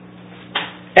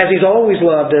as He's always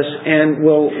loved us and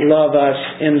will love us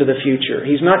into the future.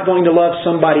 He's not going to love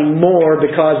somebody more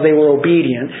because they were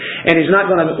obedient. And He's not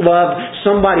going to love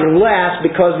somebody less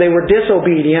because they were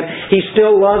disobedient. He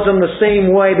still loves them the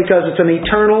same way because it's an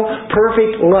eternal,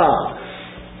 perfect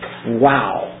love.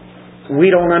 Wow. We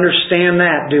don't understand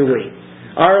that, do we?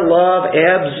 Our love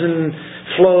ebbs and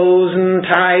flows and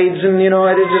tides and,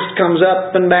 it just comes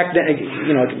up and back down. It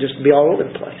can just be all over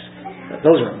the place.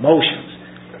 Those are emotions.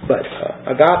 But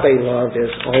agape love is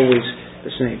always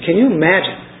the same. Can you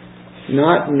imagine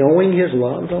not knowing His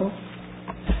love, though?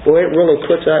 Boy, it really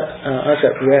puts us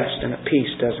at rest and at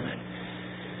peace, doesn't it?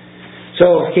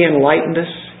 So He enlightened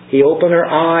us. He opened our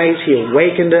eyes. He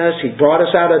awakened us. He brought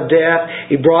us out of death.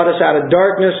 He brought us out of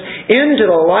darkness into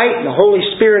the light. And the Holy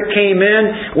Spirit came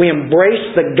in. We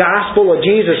embraced the gospel of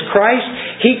Jesus Christ.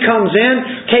 He comes in,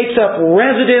 takes up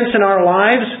residence in our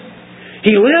lives.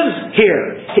 He lives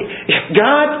here.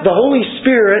 God, the Holy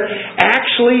Spirit,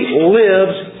 actually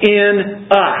lives in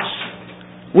us.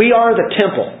 We are the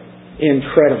temple.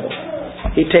 Incredible.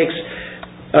 He takes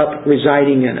up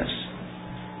residing in us.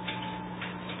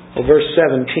 Well, verse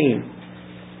 17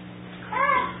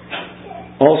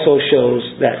 also shows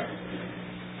that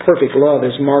perfect love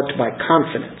is marked by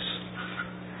confidence.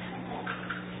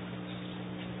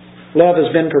 Love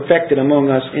has been perfected among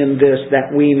us in this,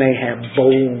 that we may have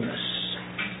boldness.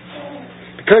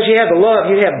 Because you have the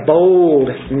love, you have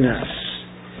boldness.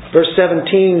 Verse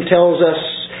 17 tells us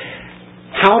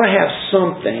how to have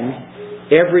something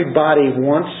everybody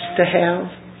wants to have.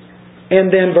 And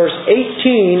then verse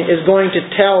 18 is going to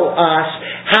tell us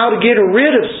how to get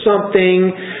rid of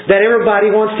something that everybody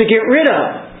wants to get rid of.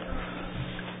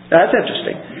 That's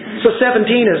interesting. So 17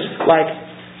 is like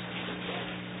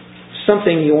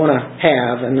something you want to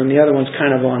have, and then the other one's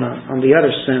kind of on the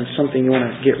other sense, something you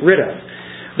want to get rid of.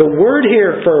 The word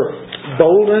here for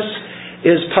boldness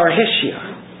is parhesia,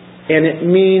 and it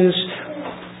means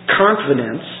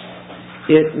confidence.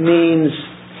 It means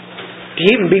to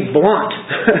even be blunt,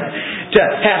 to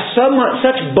have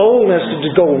such boldness to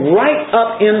go right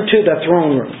up into the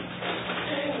throne room.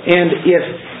 And if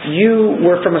you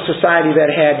were from a society that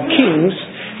had kings,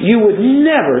 you would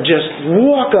never just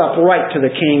walk up right to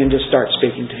the king and just start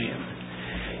speaking to him.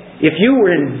 If you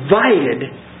were invited,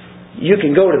 you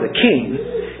can go to the king,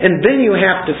 and then you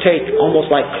have to take almost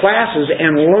like classes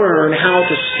and learn how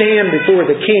to stand before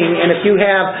the king. And if you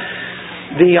have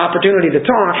the opportunity to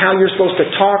talk, how you're supposed to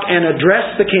talk and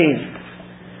address the king.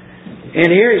 And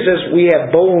here he says we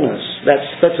have boldness.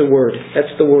 That's a word.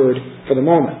 That's the word for the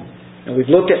moment. And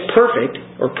we've looked at perfect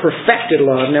or perfected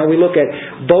love. Now we look at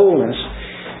boldness.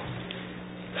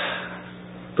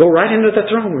 Go right into the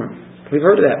throne room. We've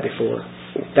heard of that before.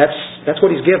 That's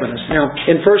what He's given us. Now,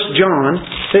 in 1 John,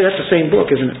 that's the same book,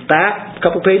 isn't it? Back a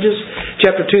couple pages,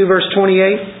 chapter 2, verse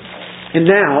 28. And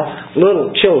now,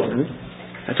 little children,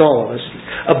 that's all of us,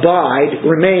 abide,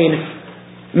 remain,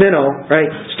 minnow,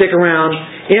 right? Stick around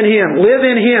in Him. Live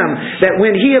in Him, that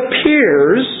when He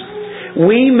appears,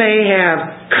 we may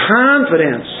have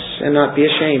confidence and not be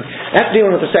ashamed. That's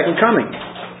dealing with the second coming.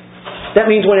 That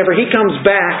means whenever He comes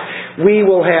back, we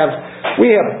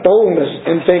have boldness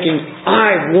in thinking,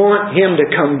 I want Him to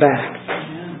come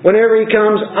back. Whenever He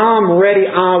comes, I'm ready.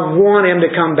 I want Him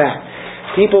to come back.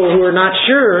 People who are not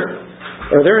sure,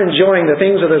 or they're enjoying the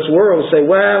things of this world, say,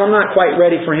 well, I'm not quite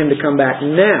ready for Him to come back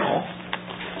now.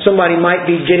 Somebody might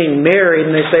be getting married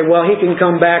and they say, well, He can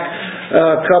come back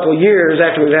a couple years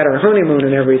after we've had our honeymoon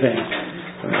and everything.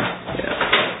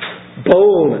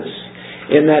 Boldness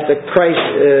in that the Christ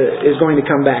is going to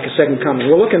come back, a second coming.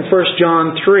 We'll look in 1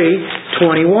 John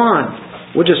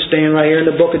 3:21. We'll just stand right here in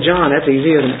the book of John. That's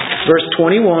easy, isn't it? Verse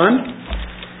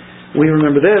 21. We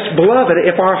remember this. Beloved,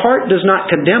 if our heart does not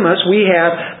condemn us, we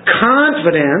have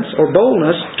confidence or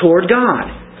boldness toward God.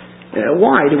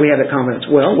 Why do we have that confidence?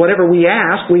 Well, whatever we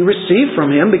ask, we receive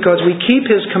from Him because we keep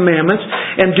His commandments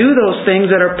and do those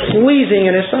things that are pleasing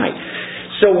in His sight.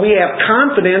 So we have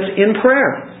confidence in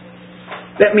prayer.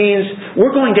 That means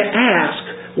we're going to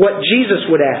ask what Jesus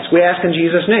would ask. We ask in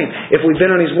Jesus' name. If we've been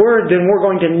on His Word, then we're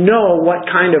going to know what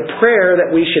kind of prayer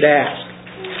that we should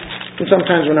ask. And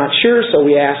sometimes we're not sure, so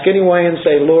we ask anyway and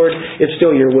say, Lord, it's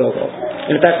still Your will, though.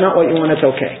 And if that's not what You want, it's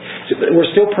okay.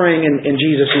 we're still praying in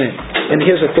Jesus' name, in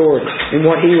His authority, in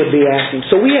what He would be asking.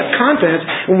 So we have confidence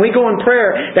when we go in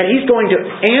prayer that He's going to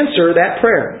answer that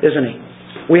prayer, isn't He?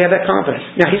 We have that confidence.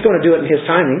 Now, He's going to do it in His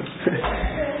timing.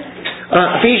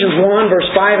 Ephesians 1, verse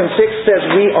 5 and 6 says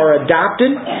we are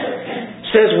adopted. It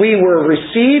says we were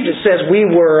received. It says we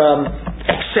were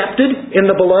accepted in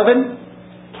the Beloved.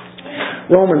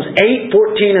 Romans 8,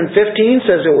 14 and 15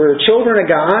 says that we're children of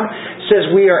God. It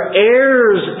says we are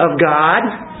heirs of God.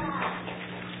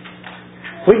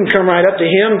 We can come right up to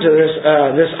Him, to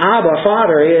this Abba,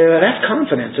 Father. That's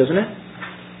confidence, isn't it?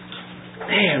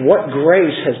 Man, what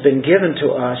grace has been given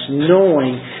to us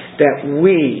knowing that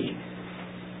we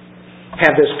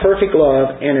have this perfect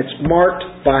love and it's marked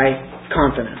by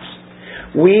confidence.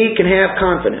 We can have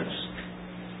confidence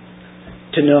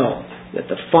to know that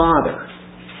the Father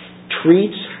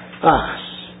treats us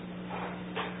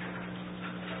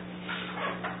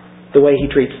the way He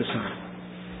treats the Son.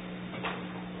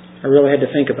 I really had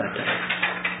to think about that.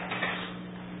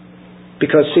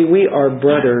 Because, see, we are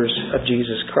brothers of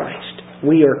Jesus Christ.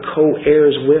 We are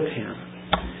co-heirs with Him.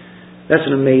 That's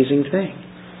an amazing thing.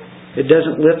 It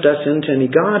doesn't lift us into any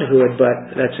godhood,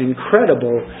 but that's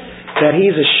incredible that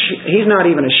He's not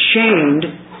even ashamed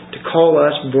to call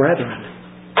us brethren.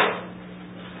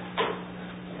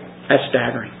 That's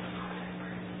staggering.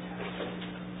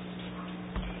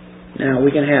 Now,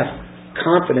 we can have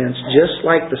confidence just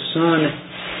like the Son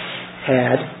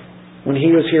had when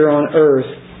He was here on earth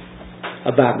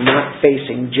about not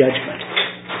facing judgment.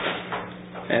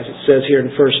 As it says here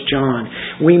in 1 John,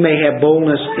 we may have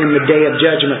boldness in the day of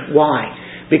judgment. Why?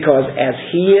 Because as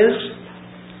He is,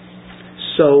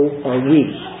 so are we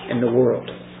in the world.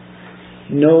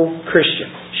 No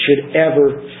Christian should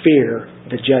ever fear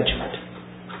the judgment.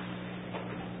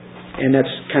 And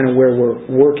that's kind of where we're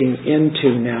working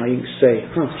into now. You can say,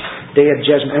 day of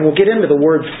judgment. And we'll get into the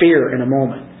word fear in a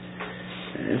moment.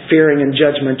 And fearing and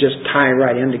judgment just tie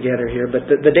right in together here. But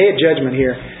the day of judgment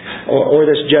here, or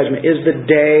this judgment, is the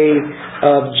day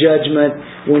of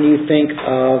judgment when you think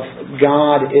of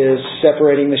God is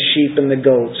separating the sheep and the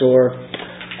goats, or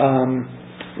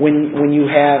when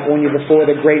you're before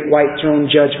the great white throne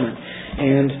judgment.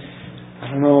 And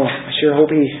I don't know, I sure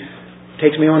hope He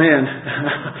takes me on in.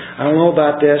 I don't know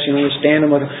about this. You're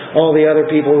standing with all the other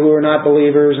people who are not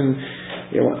believers, and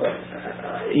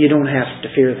you don't have to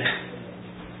fear that.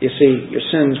 You see, your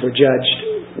sins were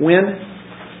judged when?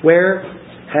 Where?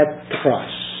 At the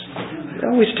cross.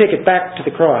 Always take it back to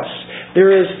the cross.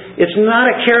 It's not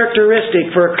a characteristic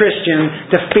for a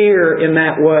Christian to fear in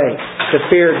that way, to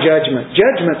fear judgment.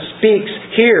 Judgment speaks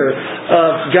here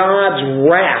of God's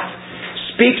wrath,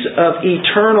 speaks of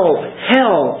eternal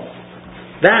hell.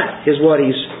 That is what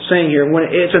He's saying here. When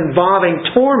it's involving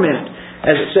torment,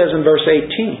 as it says in verse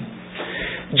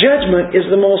 18. Judgment is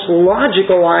the most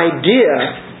logical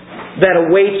idea that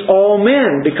awaits all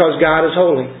men because God is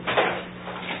holy.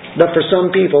 But for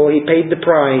some people, He paid the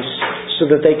price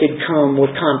so that they could come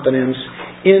with confidence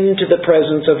into the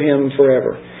presence of Him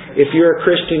forever. If you're a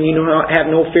Christian, you have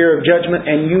no fear of judgment,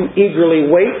 and you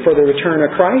eagerly wait for the return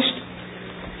of Christ,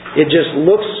 it just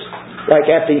looks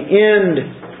like at the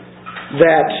end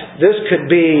that this could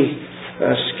be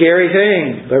a scary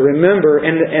thing. But remember,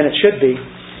 and it should be,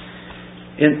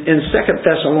 in 2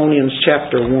 Thessalonians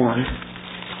chapter 1,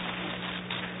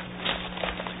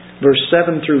 verse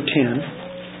 7 through 10,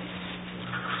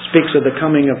 speaks of the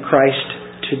coming of Christ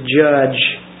to judge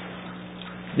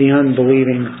the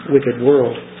unbelieving, wicked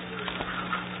world.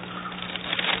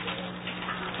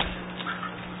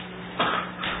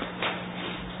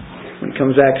 When it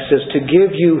comes back, it says, to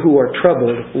give you who are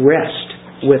troubled rest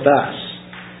with us.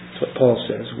 That's what Paul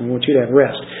says. We want you to have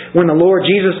rest. When the Lord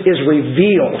Jesus is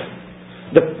revealed,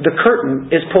 the curtain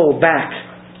is pulled back.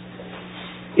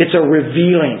 It's a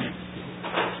revealing.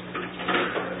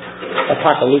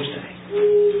 Apocalypse.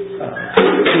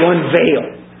 To unveil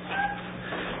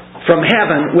from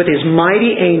heaven with His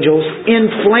mighty angels in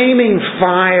flaming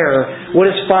fire. What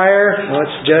is fire? Well,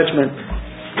 it's judgment,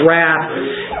 wrath,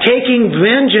 taking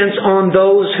vengeance on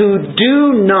those who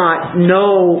do not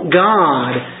know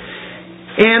God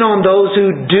and on those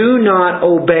who do not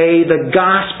obey the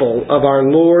gospel of our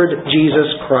Lord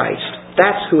Jesus Christ.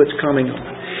 That's who it's coming on.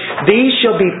 These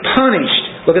shall be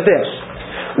punished. Look at this.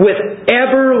 With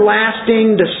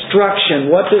everlasting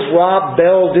destruction. What does Rob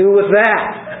Bell do with that?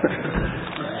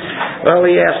 Well,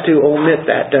 he has to omit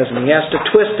that, doesn't he? He has to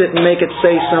twist it and make it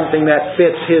say something that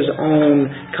fits his own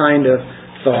kind of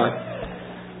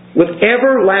thought. With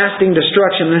everlasting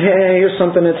destruction. And hey, here's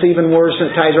something that's even worse, and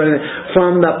it ties right in.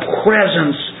 From the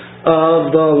presence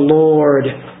of the Lord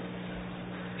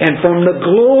and from the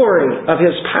glory of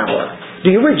His power. Do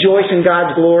you rejoice in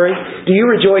God's glory? Do you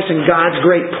rejoice in God's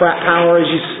great power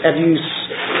as you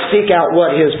seek out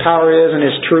what His power is and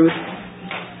His truth?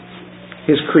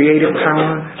 His creative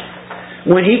power?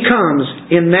 When He comes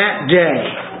in that day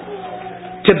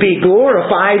to be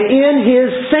glorified in His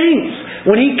saints,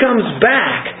 when He comes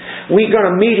back, we're going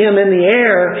to meet Him in the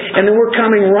air, and then we're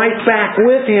coming right back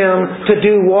with Him to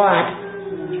do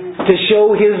what? To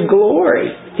show His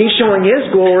glory. He's showing His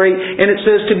glory, and it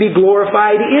says to be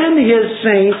glorified in His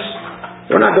saints.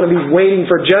 We're not going to be waiting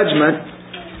for judgment,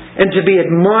 and to be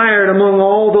admired among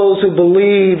all those who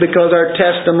believe, because our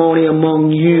testimony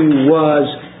among you was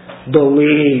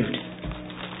believed.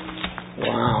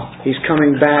 Wow. He's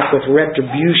coming back with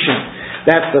retribution.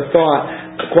 That's the thought.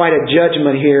 Quite a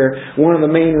judgment here. One of the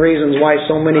main reasons why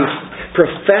so many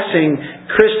professing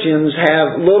Christians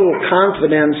have little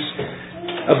confidence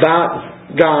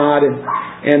about God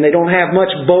and they don't have much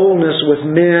boldness with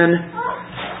men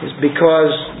is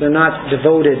because they're not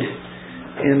devoted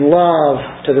in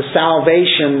love to the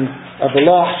salvation of the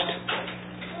lost.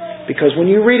 Because when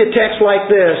you read a text like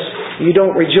this, you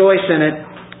don't rejoice in it.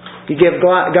 You give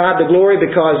God the glory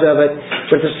because of it,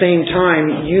 but at the same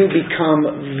time, you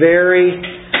become very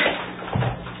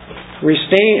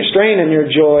restrained in your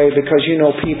joy because you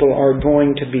know people are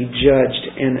going to be judged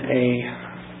in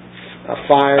a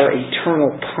fire,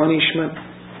 eternal punishment,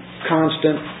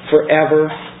 constant, forever.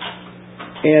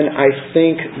 And I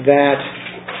think that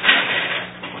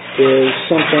is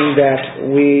something that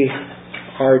we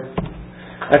are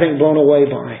blown away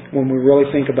by when we really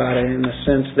think about it, in the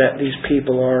sense that these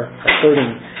people are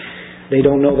hurting. They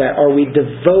don't know that. Are we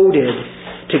devoted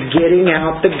to getting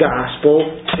out the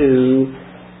gospel to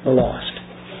the lost?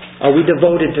 Are we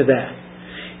devoted to that?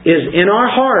 Is in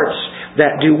our hearts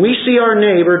that do we see our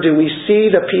neighbor, do we see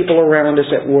the people around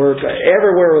us at work,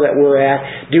 everywhere that we're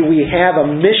at, do we have a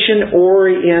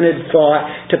mission-oriented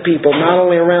thought to people not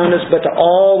only around us but to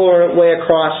all the way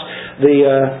across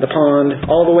the pond,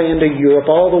 all the way into Europe,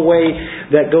 all the way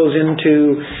that goes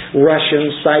into Russia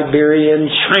and Siberia and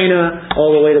China,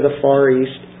 all the way to the Far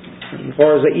East. As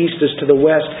far as the East is to the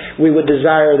West, we would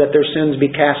desire that their sins be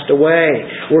cast away.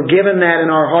 We're given that in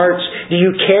our hearts. Do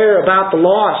you care about the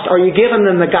lost? Are you giving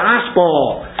them the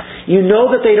gospel? You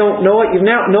know that they don't know it. You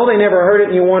know they never heard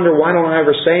it, and you wonder, why don't I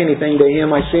ever say anything to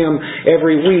him? I see him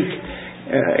every week,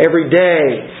 every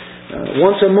day.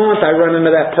 Once a month I run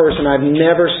into that person. I've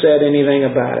never said anything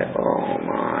about it. Oh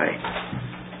my.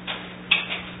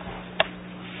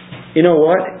 You know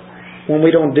what? When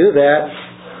we don't do that,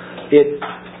 it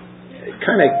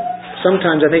kind of,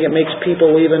 sometimes I think it makes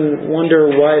people even wonder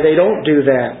why they don't do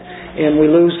that. And we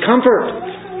lose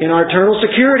comfort in our eternal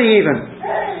security even.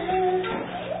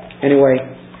 Anyway,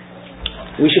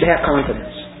 we should have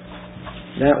confidence.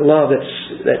 That love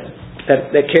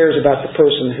that cares about the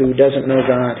person who doesn't know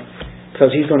God.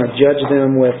 Because He's going to judge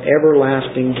them with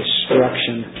everlasting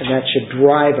destruction. And that should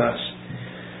drive us.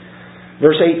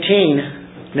 Verse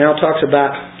 18 now talks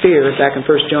about fear. Back in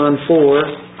 1 John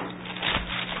 4.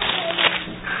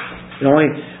 It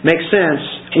only makes sense.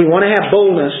 We want to have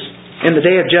boldness in the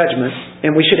day of judgment.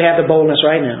 And we should have the boldness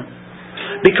right now.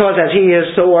 Because as He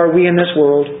is, so are we in this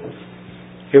world.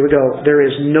 Here we go. There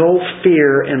is no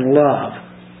fear in love.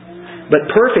 But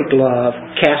perfect love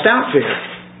casts out fear.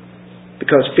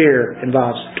 Because fear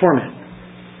involves torment.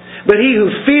 But he who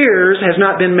fears has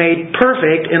not been made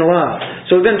perfect in love.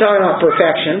 So we've been talking about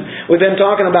perfection. We've been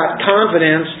talking about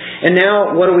confidence. And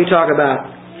now what do we talk about?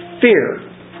 Fear.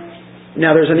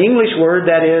 Now there's an English word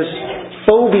that is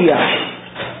phobia.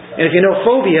 And if you know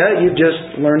phobia, you've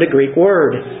just learned a Greek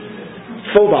word.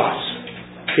 Phobos.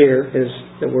 Here is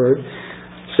the word.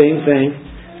 Same thing.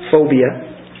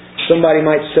 Phobia. Somebody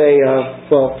might say,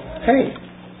 well, hey,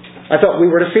 I thought we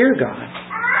were to fear God.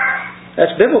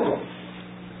 That's biblical.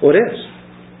 Well, it is.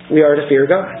 We are to fear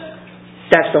God.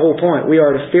 That's the whole point. We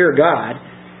are to fear God.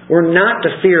 We're not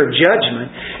to fear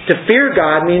judgment. To fear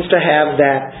God means to have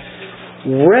that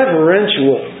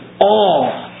reverential awe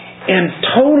and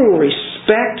total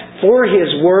respect for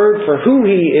His Word, for who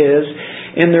He is.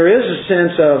 And there is a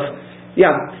sense of,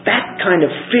 that kind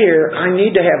of fear I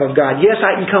need to have of God. Yes,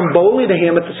 I can come boldly to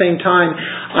Him. At the same time,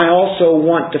 I also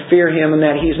want to fear Him, and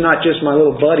that He's not just my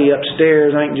little buddy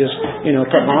upstairs. I can just,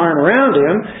 put my arm around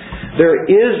Him. There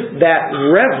is that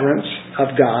reverence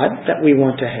of God that we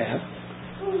want to have.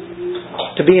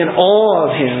 To be in awe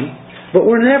of Him. But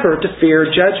we're never to fear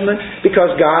judgment,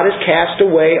 because God has cast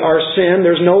away our sin.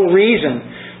 There's no reason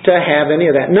to have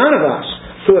any of that. None of us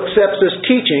who accepts this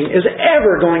teaching is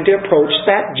ever going to approach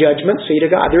that judgment seat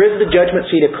of God. There is the judgment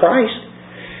seat of Christ,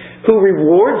 who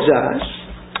rewards us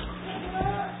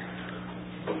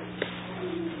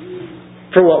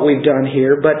for what we've done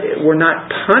here, but we're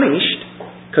not punished,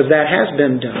 because that has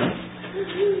been done.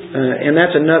 And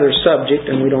that's another subject,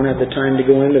 and we don't have the time to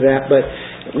go into that, but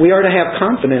we are to have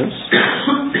confidence,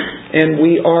 and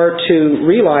we are to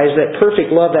realize that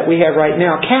perfect love that we have right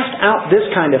now casts out this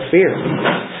kind of fear.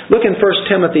 Look in 1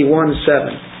 Timothy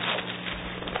 1:7.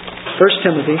 1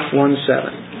 Timothy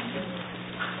 1:7.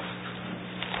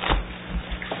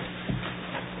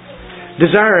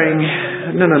 Desiring...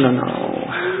 No.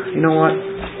 You know what?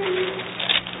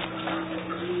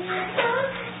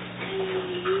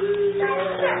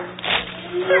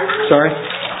 Sorry.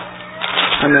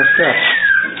 I messed up.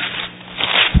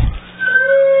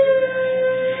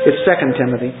 It's 2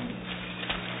 Timothy.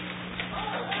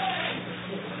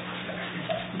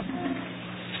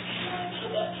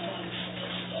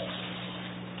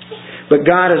 But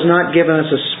God has not given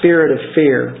us a spirit of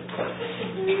fear,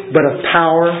 but of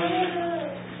power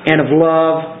and of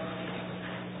love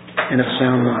and of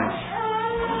sound mind.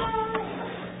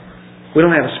 We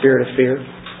don't have a spirit of fear,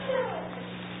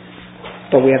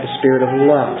 but we have the spirit of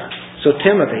love. So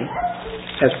Timothy,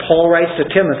 as Paul writes to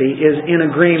Timothy, is in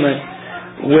agreement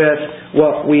with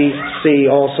what we see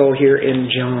also here in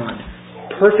John.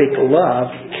 Perfect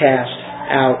love casts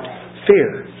out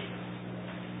fear.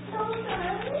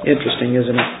 Interesting,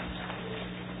 isn't it?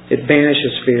 It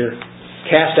banishes fear.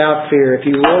 Cast out fear. If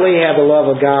you really have the love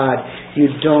of God, you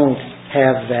don't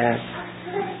have that.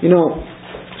 You know,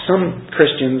 some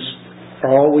Christians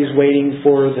are always waiting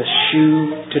for the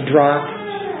shoe to drop.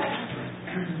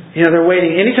 You know, they're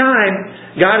waiting.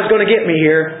 Anytime God is going to get me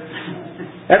here.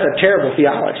 That's a terrible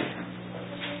theology.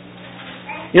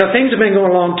 You know, things have been going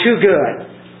along too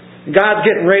good. God's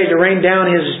getting ready to rain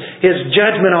down His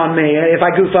judgment on me if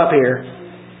I goof up here.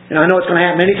 And I know it's going to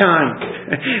happen any time.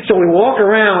 So we walk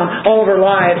around all of our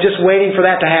lives just waiting for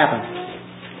that to happen.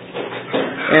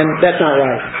 And that's not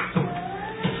right.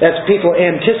 That's people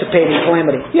anticipating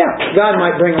calamity. Yeah, God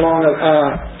might bring along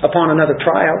upon another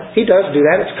trial. He does do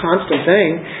that. It's a constant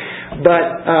thing. But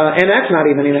and that's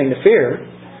not even anything to fear.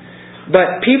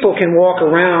 But people can walk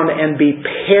around and be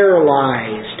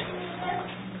paralyzed.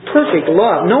 Perfect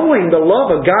love, knowing the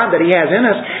love of God that He has in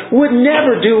us, would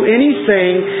never do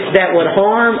anything that would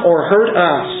harm or hurt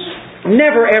us.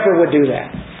 Never ever would do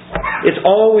that. It's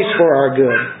always for our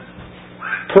good.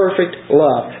 Perfect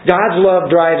love. God's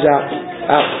love drives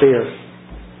out fear.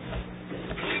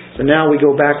 So now we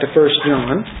go back to 1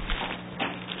 John.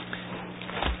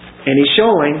 And he's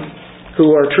showing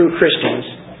who are true Christians.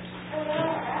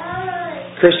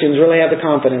 Christians really have the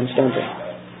confidence, don't they?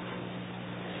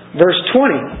 Verse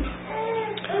 20.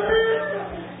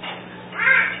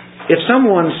 If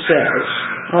someone says...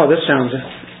 Oh, this sounds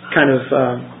kind of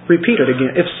repeated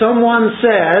again. If anyone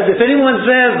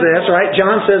says this, right?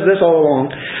 John says this all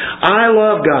along. I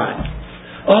love God.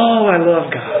 Oh, I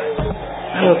love God.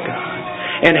 I love God.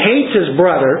 And hates his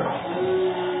brother.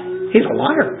 He's a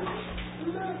liar.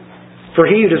 For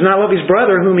he who does not love his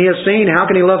brother whom he has seen, how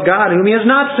can he love God whom he has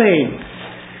not seen?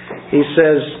 He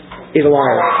says he's a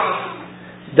liar.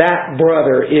 That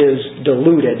brother is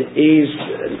deluded.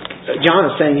 John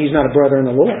is saying he's not a brother in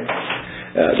the Lord.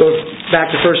 Go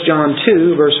back to 1 John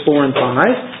 2, verse 4 and 5.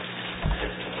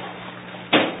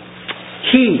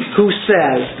 He who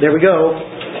says, there we go,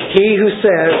 he who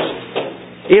says,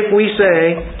 if we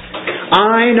say,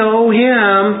 I know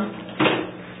Him,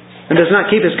 and does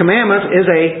not keep His commandments, is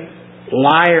a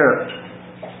liar.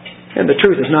 And the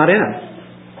truth is not in him.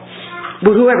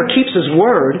 But whoever keeps His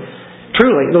word,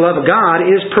 truly, the love of God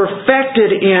is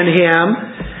perfected in Him.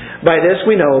 By this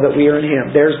we know that we are in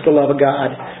Him. There's the love of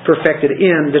God perfected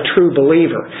in the true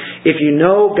believer. If you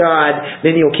know God,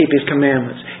 then you'll keep His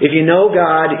commandments. If you know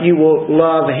God, you will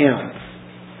love Him.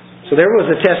 So there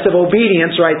was a test of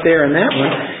obedience right there in that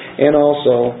one. And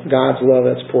also God's love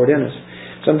that's poured in us.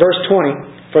 So in verse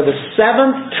 20, for the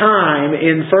 7th time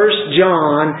in 1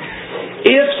 John,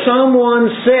 if someone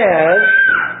says...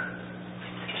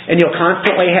 And you'll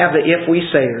constantly have the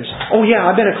if-we-sayers. Oh yeah,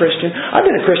 I've been a Christian. I've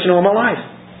been a Christian all my life.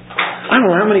 I don't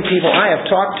know how many people I have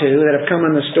talked to that have come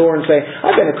in the store and say,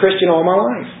 I've been a Christian all my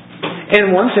life.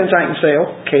 In one sense I can say,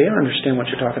 okay, I understand what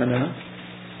you're talking about.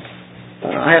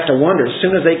 I have to wonder, as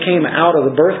soon as they came out of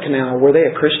the birth canal, were they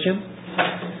a Christian?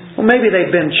 Well, maybe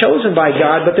they've been chosen by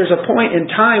God, but there's a point in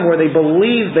time where they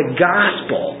believe the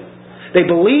gospel. They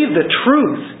believe the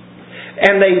truth.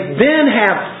 And they then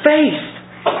have faith.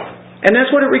 And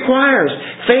that's what it requires.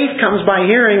 Faith comes by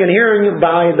hearing, and hearing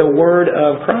by the word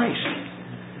of Christ.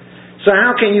 So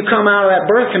how can you come out of that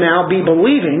birth canal be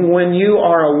believing when you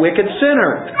are a wicked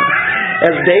sinner?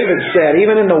 As David said,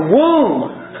 even in the womb,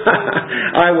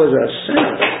 I was a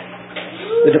sinner.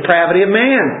 The depravity of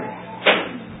man.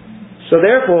 So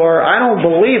therefore, I don't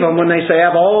believe them when they say,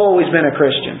 I've always been a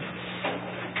Christian.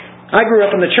 I grew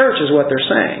up in the church is what they're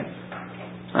saying.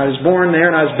 I was born there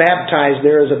and I was baptized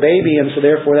there as a baby, and so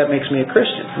therefore that makes me a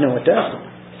Christian. No, it doesn't.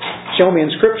 Show me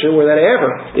in Scripture where that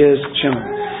ever is shown.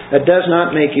 That does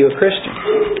not make you a Christian.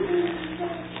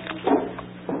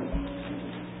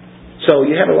 So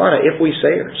you have a lot of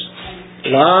if-we-sayers.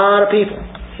 A lot of people.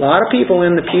 A lot of people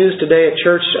in the pews today at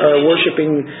church are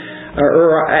worshiping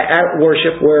or at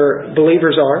worship where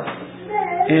believers are.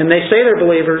 And they say they're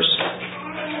believers,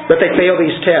 but they fail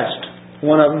these tests.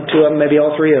 One of them, two of them, maybe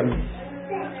all three of them.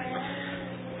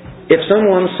 If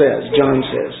someone says, John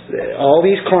says, all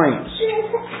these claims,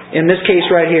 in this case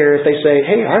right here, if they say,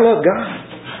 hey, I love God,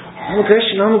 I'm a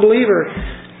Christian, I'm a believer,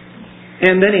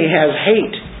 and then he has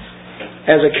hate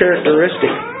as a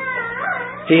characteristic.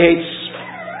 He hates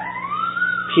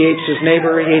his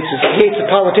neighbor, he hates the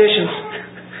politicians.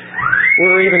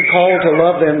 We're even called to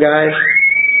love them, guys.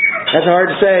 That's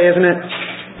hard to say, isn't it?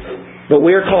 But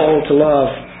we're called to love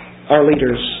our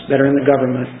leaders that are in the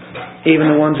government,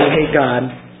 even the ones who hate God,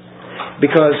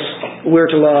 because we're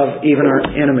to love even our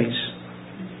enemies.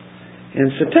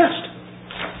 And it's a test.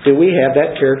 Do we have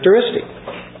that characteristic?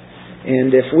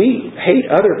 And if we hate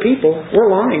other people,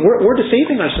 we're lying. We're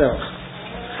deceiving ourselves.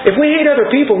 If we hate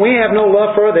other people and we have no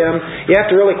love for them, you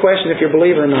have to really question if you're a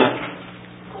believer or not.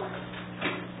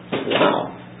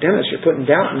 Wow, Dennis, you're putting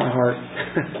doubt in my heart.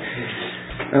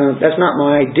 That's not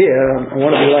my idea. I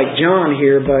want to be like John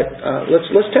here, but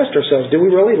let's test ourselves. Do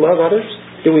we really love others?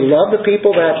 Do we love the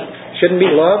people that shouldn't be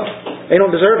loved? They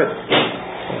don't deserve it.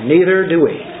 Well, neither do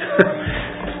we.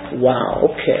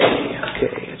 Wow, okay,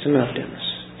 it's enough, Dennis.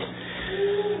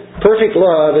 Perfect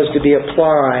love is to be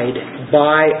applied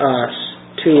by us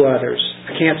to others.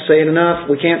 I can't say it enough.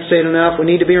 We can't say it enough. We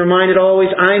need to be reminded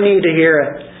always. I need to hear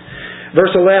it.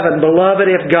 Verse 11, Beloved,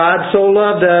 if God so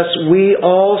loved us, we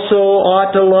also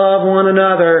ought to love one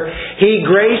another. He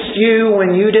graced you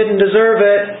when you didn't deserve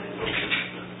it.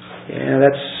 Yeah,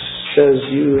 that says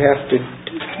you have to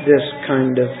do this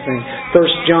kind of thing.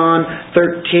 1 John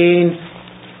 13,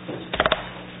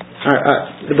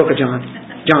 the book of John.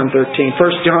 John 13.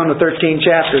 1 John, the 13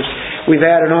 chapters. We've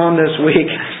added on this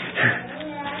week.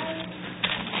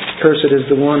 Cursed is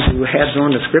the one who adds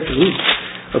on the Scripture.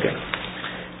 Okay.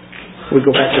 We go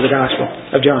back to the Gospel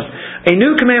of John. A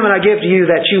new commandment I give to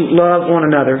you, that you love one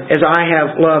another as I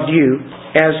have loved you.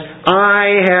 As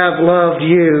I have loved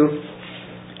you.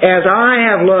 As I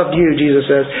have loved you, Jesus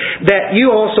says, that you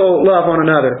also love one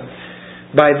another.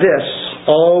 By this,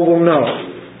 all will know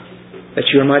that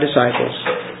you are my disciples,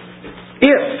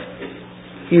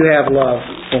 if you have love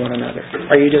for one another.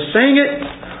 Are you just saying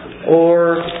it,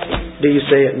 or do you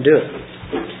say it and do it?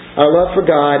 Our love for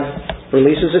God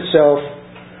releases itself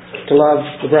to love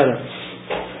the brethren.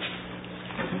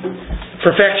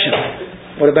 Perfection.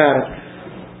 What about it?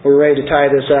 We're ready to tie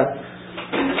this up.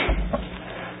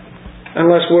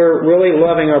 Unless we're really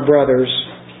loving our brothers,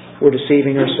 we're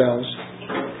deceiving ourselves.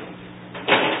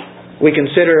 We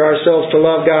consider ourselves to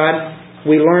love God.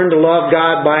 We learn to love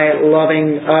God by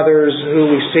loving others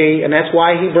who we see, and that's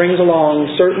why He brings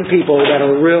along certain people that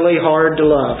are really hard to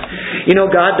love. You know,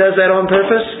 God does that on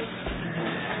purpose.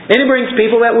 And He brings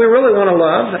people that we really want to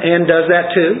love, and does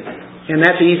that too. And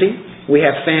that's easy. We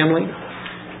have family,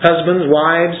 husbands,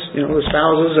 wives, the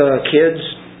spouses, kids,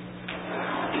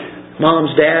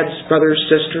 moms, dads, brothers,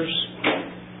 sisters,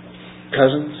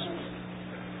 cousins,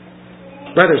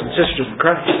 brothers and sisters in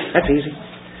Christ. That's easy.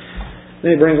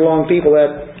 Then He brings along people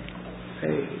that,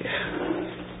 hey,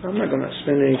 I'm not going to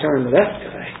spend any time with that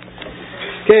guy.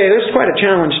 Okay, this is quite a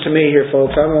challenge to me here,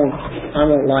 folks. I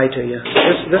won't lie to you.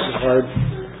 This is hard.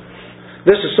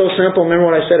 This is so simple.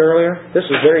 Remember what I said earlier? This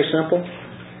is very simple,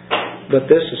 but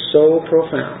this is so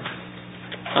profound.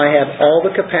 I have all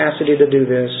the capacity to do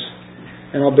this,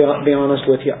 and I'll be honest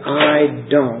with you, I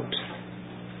don't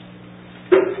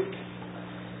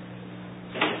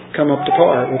come up to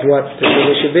par with what this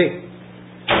really should be.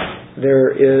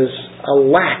 There is a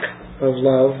lack of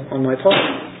love on my part.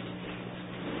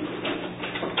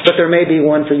 But there may be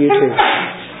one for you too.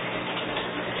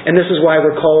 And this is why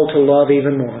we're called to love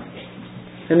even more.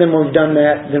 And then when we've done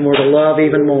that, then we're to love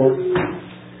even more.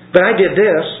 But I did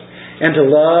this, and to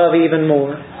love even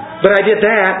more. But I did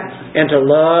that, and to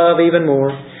love even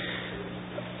more.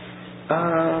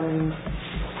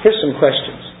 Here's some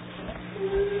questions.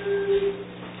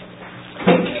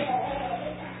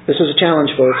 This is a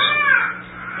challenge, folks.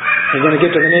 We're going to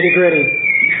get to the nitty-gritty.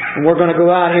 And we're going to go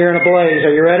out here in a blaze.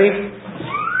 Are you ready?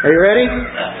 Are you ready?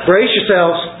 Brace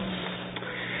yourselves.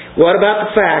 What about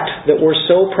the fact that we're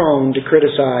so prone to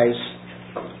criticize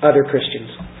other Christians?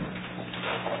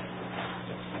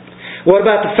 What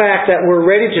about the fact that we're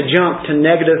ready to jump to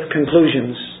negative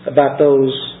conclusions about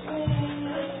those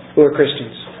who are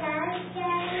Christians?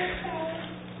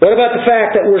 What about the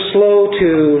fact that we're slow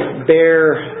to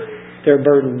bear their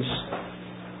burdens?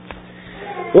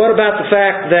 What about the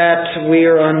fact that we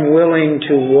are unwilling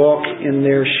to walk in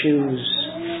their shoes?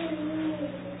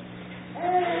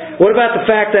 What about the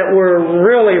fact that we're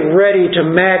really ready to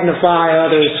magnify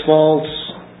others' faults,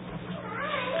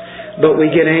 but we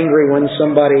get angry when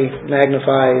somebody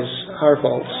magnifies our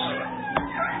faults?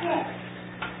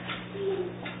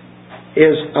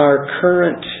 Is our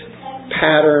current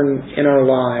pattern in our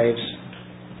lives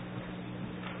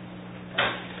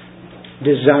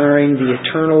desiring the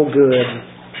eternal good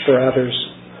for others?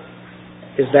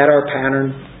 Is that our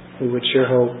pattern? We would sure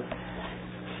hope.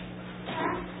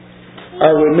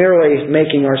 Are we merely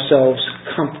making ourselves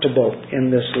comfortable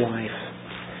in this life?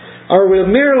 Are we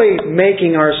merely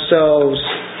making ourselves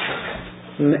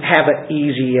have it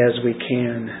easy as we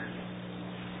can?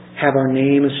 Have our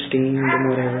name esteemed and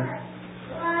whatever?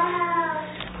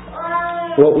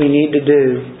 What we need to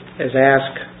do is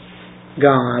ask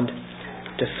God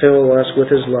to fill us with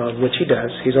His love, which He does.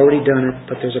 He's already done it,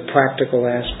 but there's a practical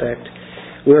aspect.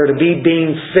 We are to be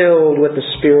being filled with the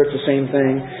Spirit, the same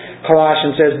thing.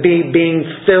 Colossians says, be being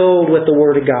filled with the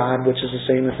Word of God, which is the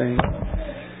same thing.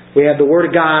 We have the Word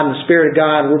of God and the Spirit of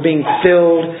God. We're being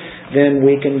filled, then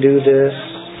we can do this.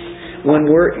 When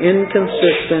we're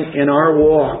inconsistent in our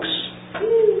walks,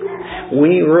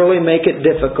 we really make it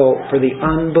difficult for the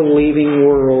unbelieving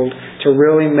world to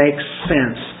really make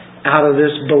sense out of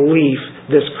this belief,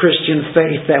 this Christian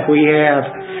faith that we have.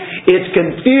 It's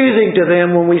confusing to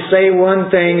them when we say one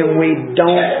thing and we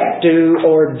don't do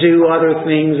or do other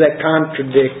things that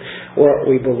contradict what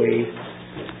we believe.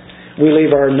 We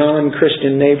leave our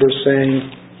non-Christian neighbors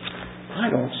saying, I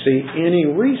don't see any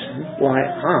reason why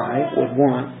I would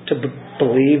want to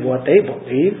believe what they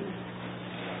believe.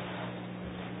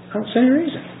 I don't see any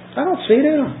reason. I don't see it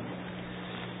at all.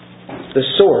 The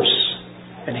source,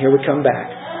 and here we come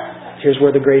back. Here's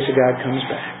where the grace of God comes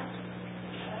back.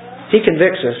 He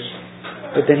convicts us,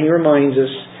 but then He reminds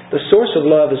us the source of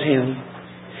love is Him,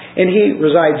 and He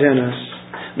resides in us.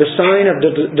 The sign of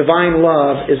divine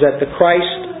love is at the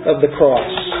Christ of the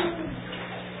cross.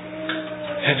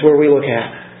 That's where we look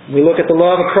at. We look at the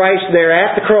love of Christ there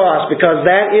at the cross, because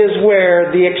that is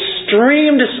where the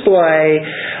extreme display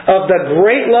of the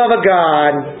great love of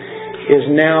God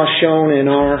is now shown in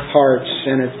our hearts,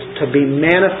 and it's to be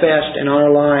manifest in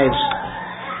our lives.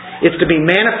 It's to be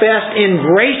manifest in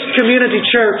Grace Community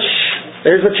Church.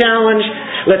 There's the challenge.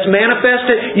 Let's manifest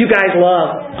it. You guys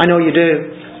love. I know you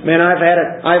do. Man, I've had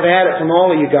it from all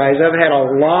of you guys. I've had a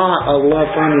lot of love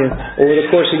from you over the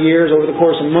course of years, over the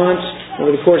course of months,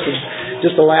 over the course of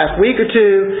just the last week or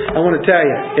two. I want to tell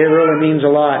you, it really means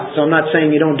a lot. So I'm not saying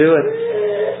you don't do it.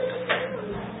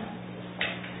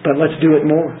 But let's do it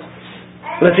more.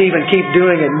 Let's even keep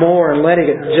doing it more and letting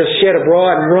it just shed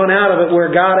abroad and run out of it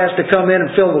where God has to come in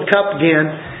and fill the cup again.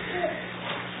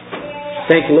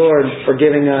 Thank you, Lord, for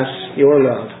giving us your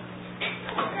love.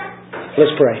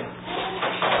 Let's pray.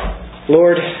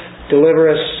 Lord, deliver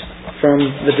us from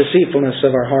the deceitfulness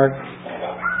of our heart.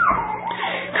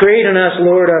 Create in us,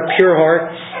 Lord, a pure heart.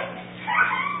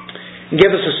 Give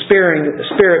us a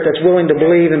spirit that's willing to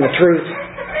believe in the truth,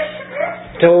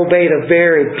 to obey the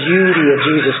very beauty of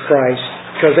Jesus Christ,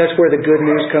 because that's where the good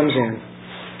news comes in.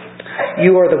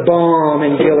 You are the balm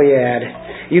in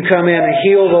Gilead. You come in and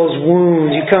heal those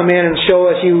wounds. You come in and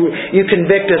show us, you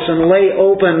convict us and lay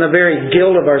open the very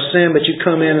guilt of our sin, but you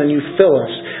come in and you fill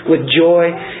us with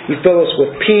joy. You fill us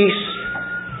with peace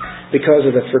because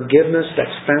of the forgiveness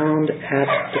that's found at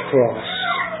the cross.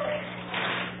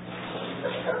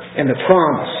 And the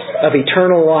promise of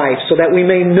eternal life, so that we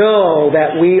may know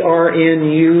that we are in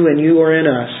you and you are in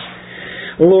us.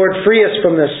 Lord, free us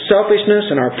from the selfishness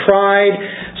and our pride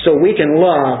so we can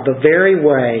love the very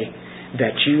way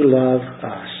that you love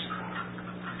us.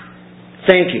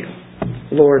 Thank you,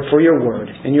 Lord, for your word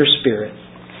and your Spirit,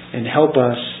 and help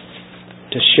us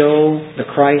to show the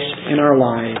Christ in our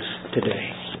lives today.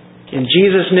 In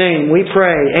Jesus' name we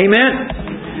pray. Amen.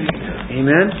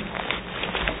 Amen.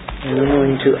 And I'm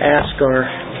going to ask our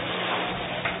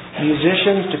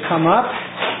musicians to come up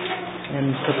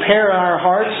and prepare our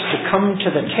hearts to come to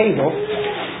the table.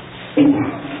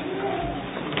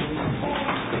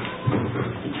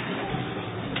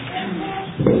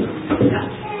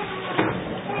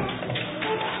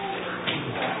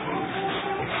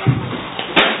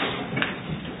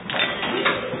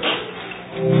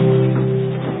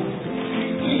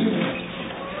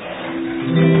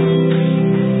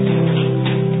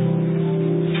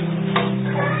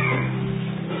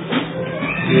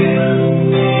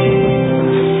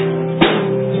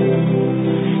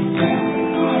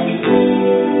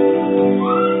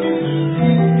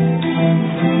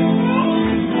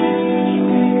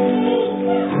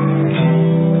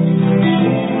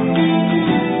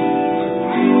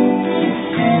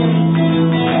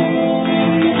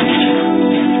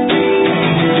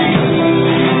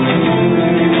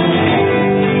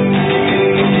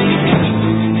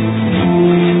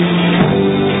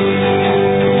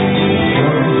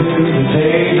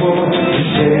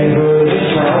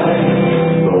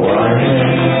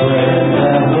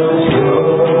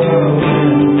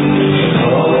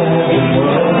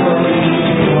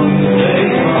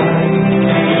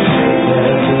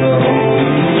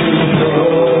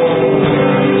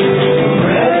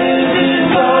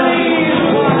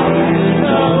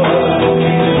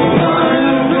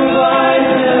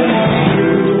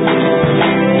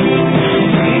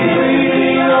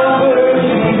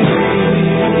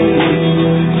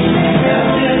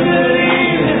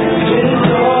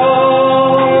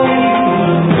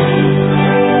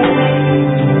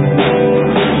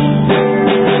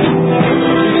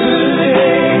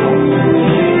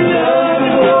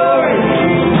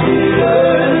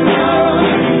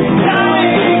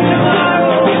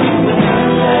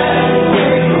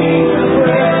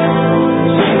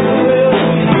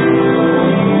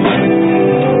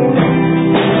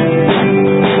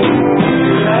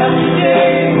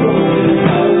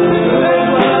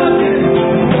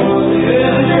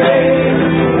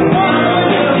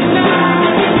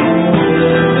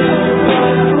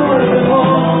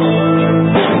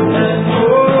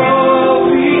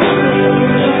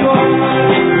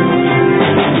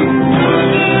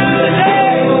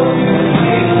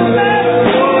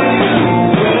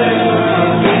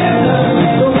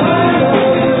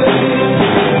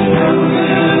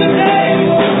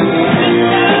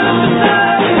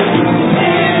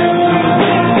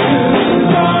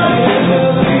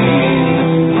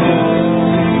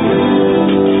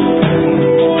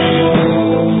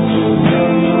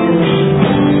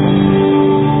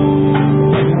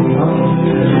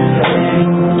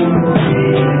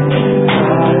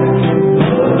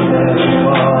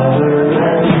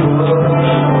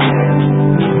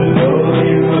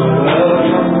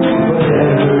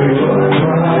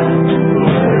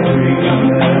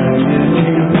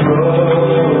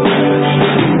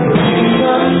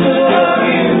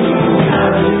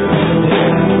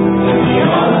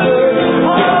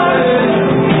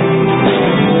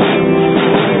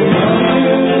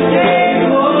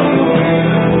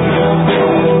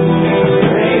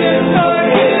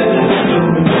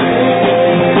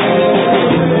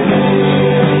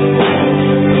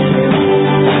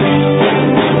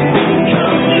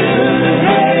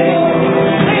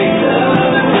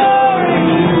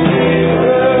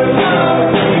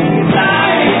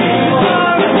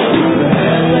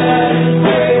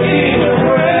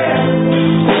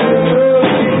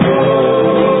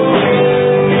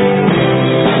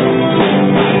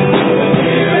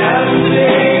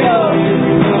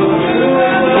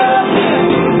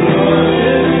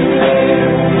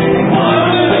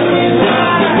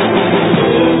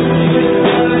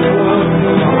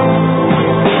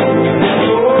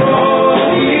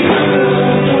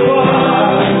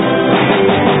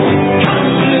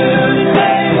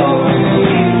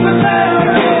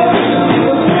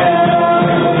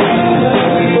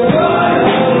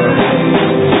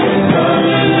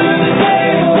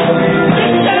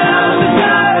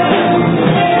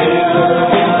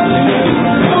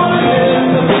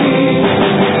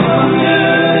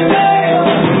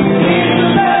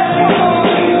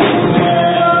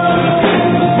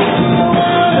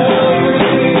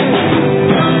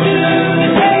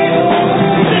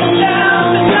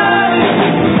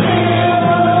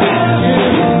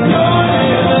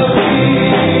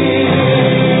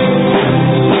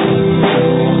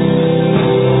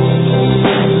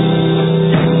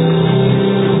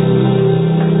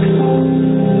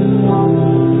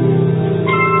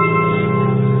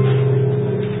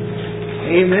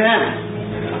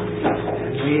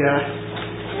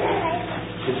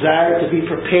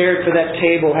 prepared for that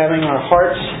table, having our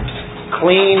hearts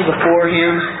clean before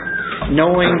Him,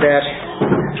 knowing that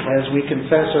as we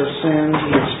confess our sins,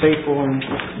 He is faithful and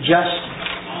just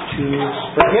to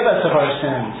forgive us of our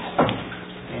sins.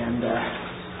 And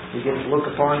we get to look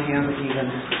upon Him even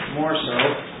more so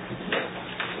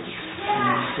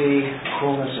and see the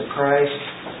fullness of Christ.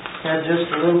 And just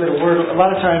a little bit of word. A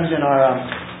lot of times in our,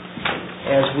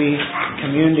 as we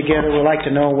commune together, we like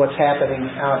to know what's happening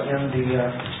out in the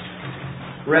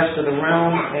rest of the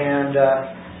realm. And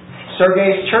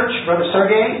Sergei's church, Brother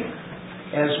Sergei,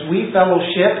 as we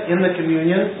fellowship in the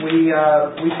communion, we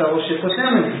fellowship with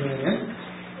them in communion.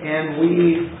 And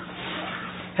we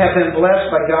have been blessed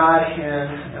by God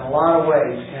in a lot of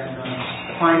ways. And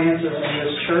the finances in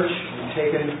this church, we've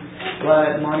taken a lot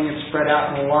of that money and spread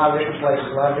out in a lot of different places,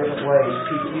 a lot of different ways.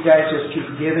 You guys just keep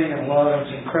giving and love.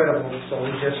 It's incredible. So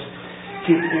we just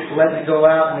keep letting it go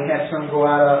out. And we had some go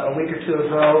out a week or two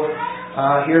ago.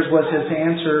 Here's was his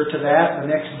answer to that. The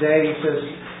next day he says,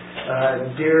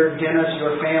 Dear Dennis,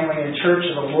 your family and church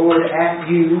of the Lord at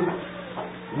you,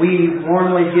 we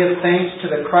warmly give thanks to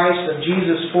the Christ of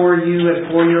Jesus for you and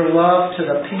for your love to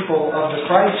the people of the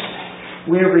Christ.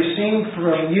 We have received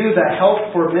from you the help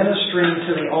for ministering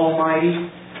to the Almighty.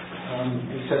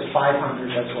 He says $500,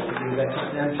 that's what we do.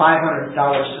 And $500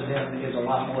 to them is a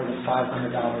lot more than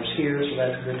 $500 here, so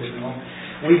that's good to know.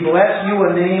 We bless you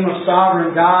in the name of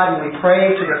sovereign God, and we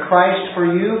pray to the Christ for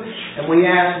you, and we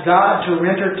ask God to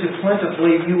render to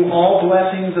plentifully you all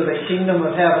blessings of the kingdom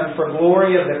of heaven for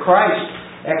glory of the Christ!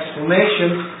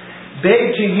 Exclamation.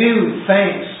 Big to you,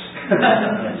 thanks.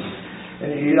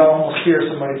 And you'd almost hear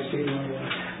somebody speaking like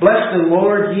that. Bless the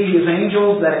Lord, ye His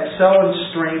angels that excel in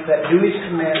strength, that do His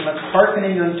commandments,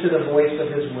 hearkening unto the voice of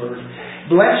His word.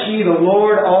 Bless ye the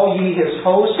Lord, all ye His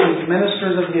hosts, and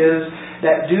ministers of His,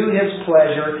 that do His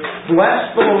pleasure.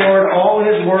 Bless the Lord, all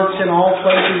His works in all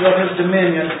places of His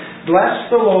dominion. Bless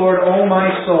the Lord, O my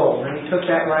soul. And he took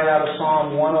that right out of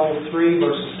Psalm 103,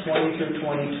 verses 20 through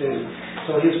 22.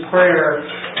 So his prayer,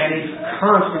 and he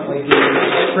constantly gives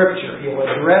Scripture. He'll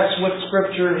address with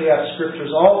Scripture. He has Scriptures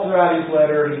all throughout his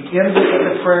letter. He ends it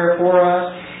with a prayer for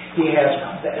us. He has,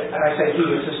 I say he,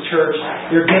 it's his church.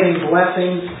 They're getting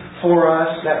blessings for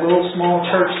us. That little small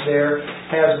church there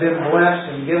has been blessed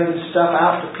and given stuff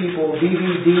out to people,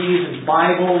 DVDs and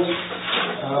Bibles.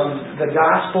 The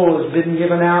gospel has been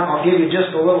given out. I'll give you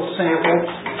just a little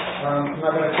sample. I'm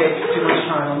not going to take too much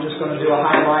time. I'm just going to do a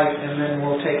highlight, and then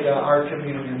we'll take our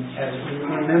communion, as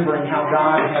remembering how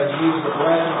God has used the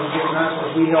blessing He's given us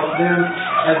as we help them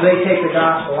as they take the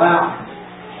gospel out.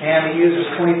 And He uses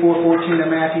 24:14 in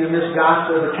Matthew, "In this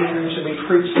gospel the kingdom shall be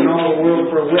preached in all the world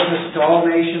for a witness to all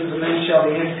nations, and then shall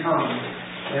the end come."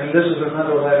 And this is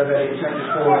another letter that He sent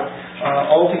before.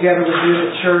 Altogether with you,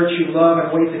 the church, who love and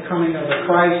wait the coming of the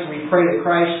Christ, we pray to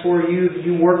Christ for you,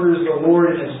 you workers of the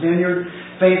Lord in His vineyard,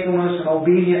 faithfulness and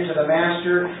obedient to the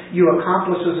Master, you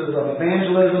accomplices of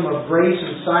evangelism, of grace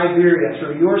in Siberia.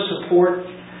 Through your support,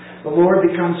 the Lord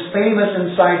becomes famous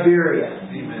in Siberia.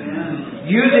 Amen.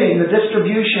 Using the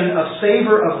distribution of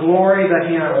savor of glory, the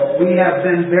hymn, we have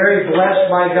been very blessed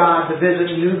by God to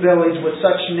visit New Village with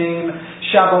such name,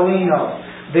 Shabalino.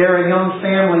 There a young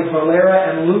family, Valera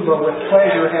and Luba, with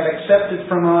pleasure have accepted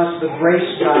from us the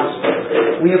grace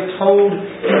gospel. We have told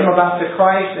him about the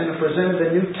Christ and have presented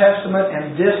the New Testament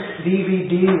and disc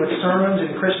DVD with sermons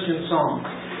and Christian songs.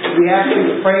 We ask you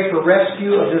to pray for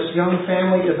rescue of this young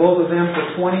family to both of them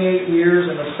for 28 years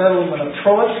in the settlement of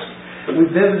Troas. We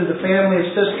visited the family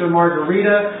of Sister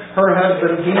Margarita. Her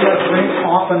husband Gina drinks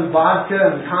often vodka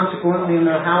and consequently in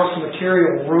their house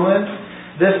material ruined.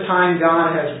 This time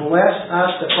God has blessed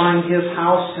us to find His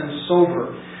house and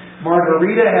sober.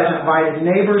 Margarita has invited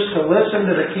neighbors to listen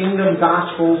to the kingdom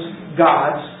gospel's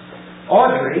gods.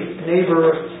 Audrey,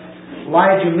 neighbor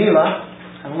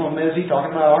Lijumila, I don't know, is he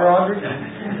talking about our Audrey?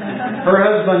 Her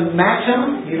husband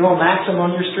Maxim, you know Maxim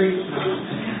on your street?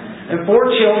 And 4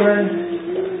 children.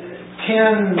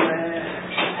 10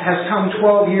 has come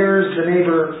 12 years. The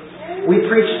neighbor, we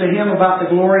preached to him about the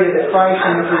glory of the Christ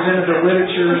and presented the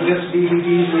literature of this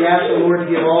DVDs. We ask the Lord to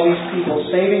give all these people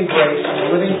saving grace and a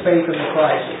living faith in the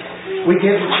Christ. We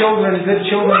give the children good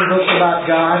children's books about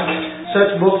God.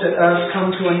 Such books at us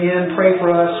come to an end. Pray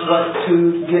for us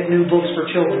to get new books for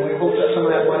children. We hope that some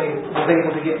of that money was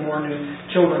able to get more new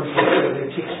children's books that they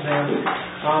teach them.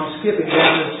 Skipping down,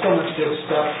 there's so much good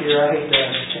stuff here. I hate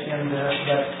to end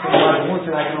but from Martin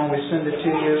Luther, I can always send it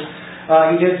to you.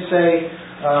 He did say,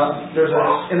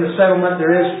 in the settlement,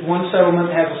 there is one settlement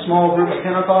that has a small group of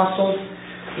Pentecostals.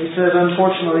 He says,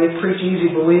 unfortunately, they preach easy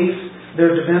belief.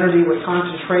 their divinity with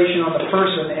concentration on the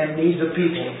person and needs of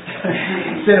people.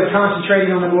 Instead of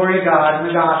concentrating on the glory of God and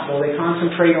the gospel, they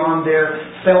concentrate on their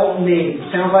felt needs.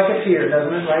 Sounds like it's here,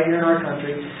 doesn't it? Right here in our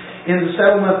country. In the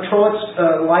settlement of Troitz,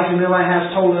 Elijah Miller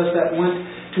has told us that went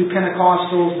to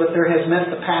Pentecostals, but there has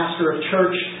met the pastor of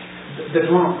church, the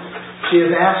drunk. She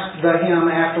has asked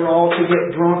him, after all, to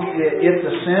get drunk, it's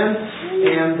a sin,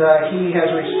 and he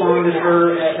has responded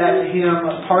to him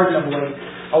pardonably.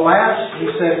 Alas,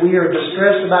 he said, we are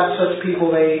distressed about such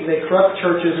people. They corrupt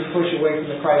churches and push away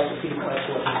from the Christ of people. That's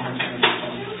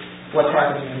what's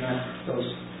happening in those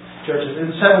churches.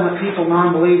 In settlement, people,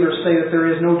 non-believers, say that there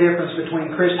is no difference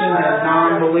between Christian and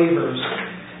non-believers.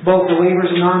 Both believers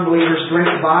and non-believers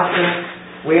drink vodka.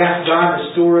 We ask God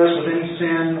to restore us with any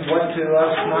sin, what to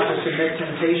us, not to submit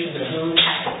temptation to whom.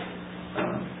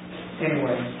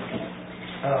 Anyway,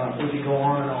 we could go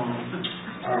on and on.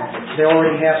 They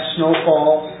already have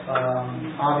snowfall.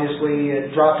 Obviously,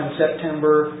 it dropped in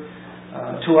September.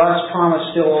 To us,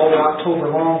 promised still all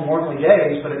October long, warmly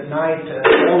days, but at night,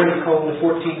 already cold to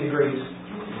 14 degrees.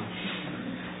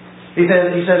 He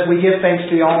says, we give thanks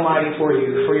to the Almighty for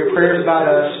you, for your prayers about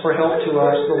us, for help to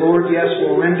us. The Lord, yes,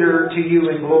 will render to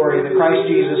you in glory the Christ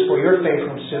Jesus for your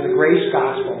faithfulness to the grace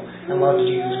gospel and love to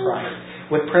Jesus Christ.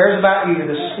 With prayers about you,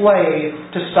 the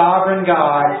slave to sovereign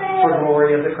God for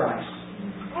glory of the Christ.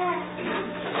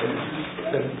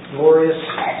 The glorious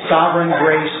sovereign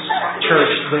grace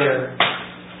church there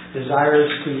desires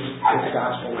to get the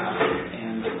gospel out.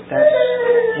 And that's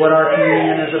what our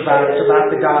communion is about. It's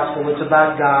about the gospel. It's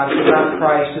about God. It's about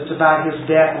Christ. It's about His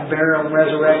death and burial and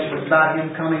resurrection. It's about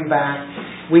Him coming back.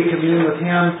 We commune with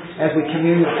Him as we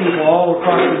commune with people all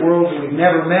across the world that we've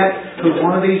never met, who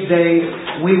one of these days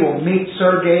we will meet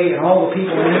Sergei and all the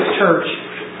people in this church,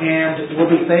 and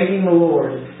we'll be thanking the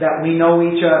Lord that we know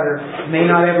each other. May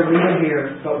not ever meet Him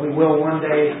here, but we will one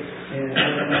day in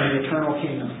the eternal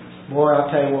kingdom. Boy,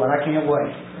 I'll tell you what, I can't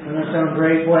wait. Doesn't that sound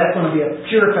great? Boy, that's going to be a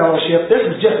pure fellowship. This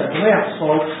is just a glimpse,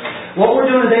 folks. What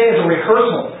we're doing today is a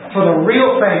rehearsal for the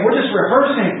real thing. We're just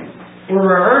rehearsing. We're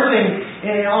rehearsing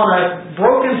on a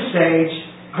broken stage,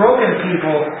 broken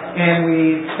people, and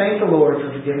we thank the Lord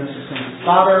for forgiveness of sins.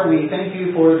 Father, we thank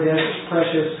You for this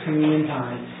precious communion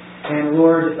time. And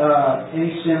Lord,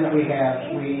 any sin that we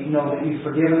have, we know that You've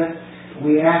forgiven it.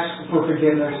 We ask for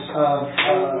forgiveness of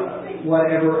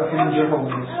whatever offends Your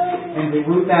holiness. And we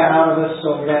root that out of us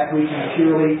so that we can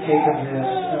purely take of this,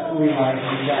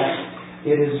 realizing that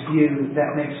it is You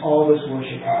that makes all this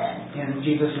worship possible. In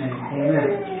Jesus' name, amen.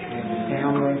 And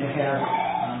I'm going to have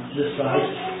this side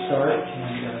start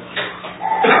and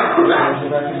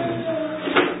with our communion.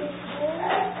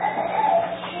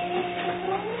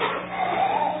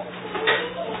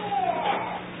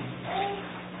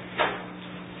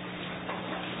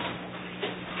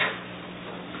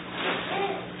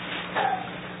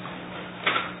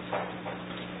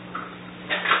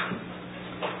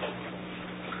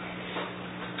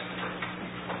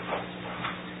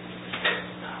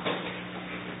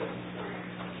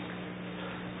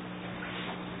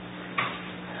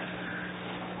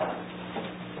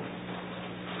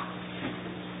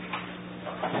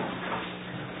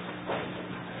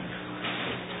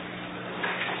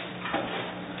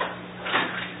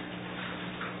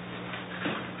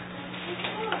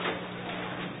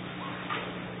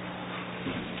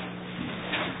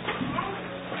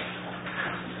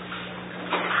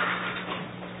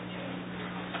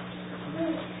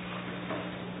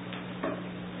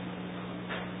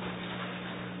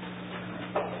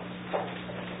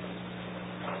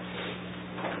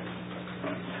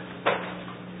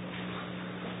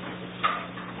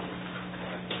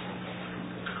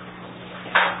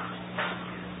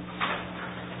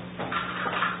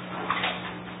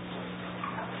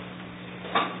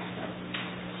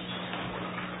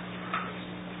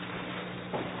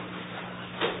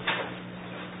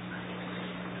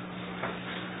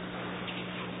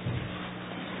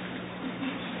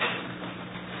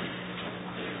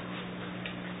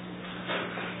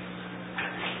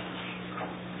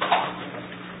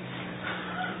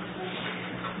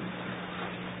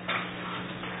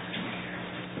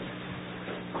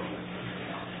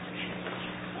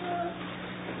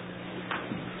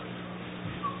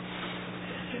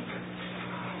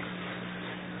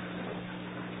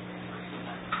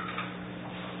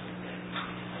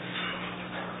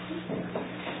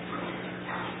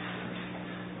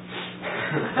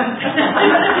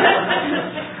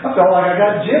 I felt like I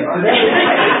got gypped today.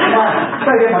 I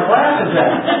gotta get my glasses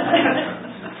out.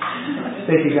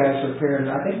 Thank you guys for preparing.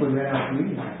 I think we ran out of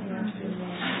communion.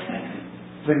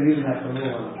 Been using that for a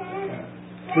little while.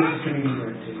 This is communion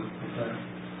bread too.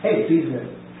 Hey, it's easy.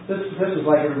 This is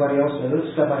like everybody else does.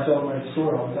 This is stuff I sell at the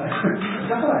store all the time.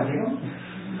 That's what I give them.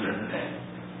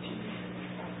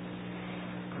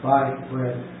 Body,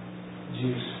 bread,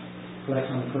 juice, flex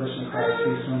on the person of Christ,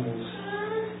 these symbols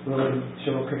really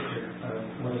show a picture of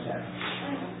what is happening.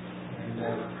 And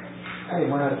hey,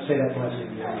 why not say that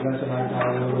blessing? Blessed art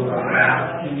thou, O Lord our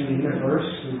God, in the universe,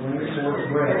 who brings forth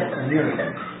bread from your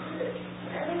hand.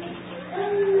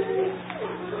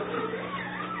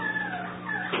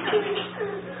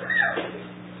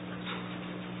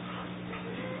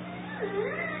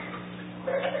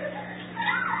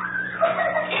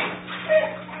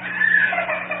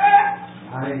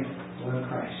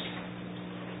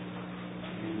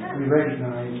 We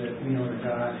recognize that we know that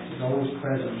God is always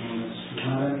present among us. He's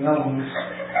not in the elements,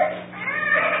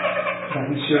 but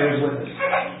He shares with us.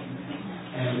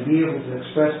 And to be able to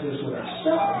express this with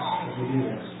ourselves as we do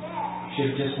this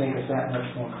should just make us that much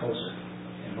more closer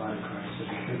in the body of Christ as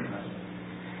we think about it.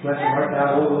 Blessed art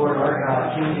thou, O Lord our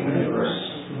God, King of the universe,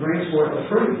 who brings forth the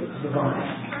fruit of the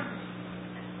vine.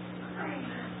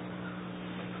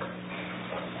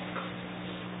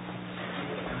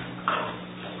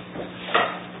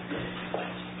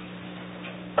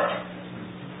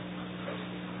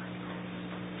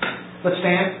 Let's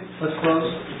stand. Let's close.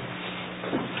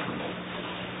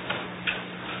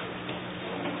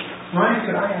 Ryan,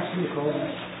 could I ask you to close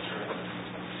this?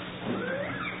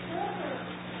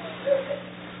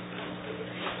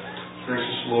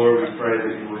 Gracious Lord, we pray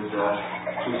that you would just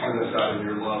send us out in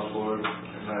your love, Lord,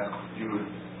 and that you would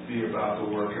be about the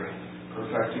work of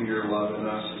perfecting your love in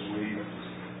us as we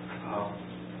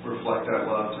reflect that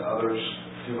love to others.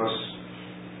 Give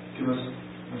us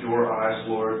your eyes,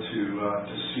 Lord,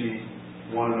 to see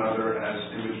one another as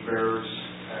image bearers,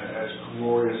 as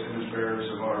glorious image bearers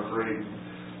of our great,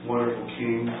 wonderful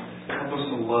King. Help us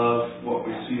to love what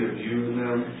we see of you in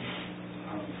them,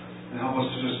 and help us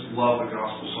to just love the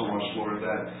gospel so much, Lord,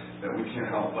 that we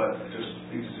can't help but just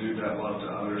exude that love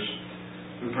to others.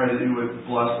 We pray that you would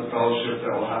bless the fellowship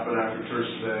that will happen after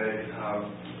church today,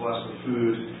 bless the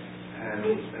food, and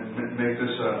make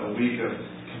this a week of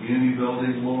community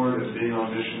building, Lord, and being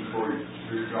on mission for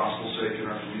your gospel's sake in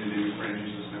our community. We pray in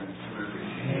Jesus' name.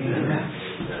 Amen.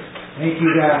 Thank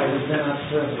you, guys. It's been a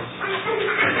privilege.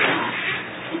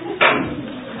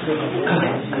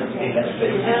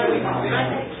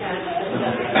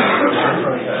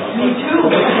 Me too.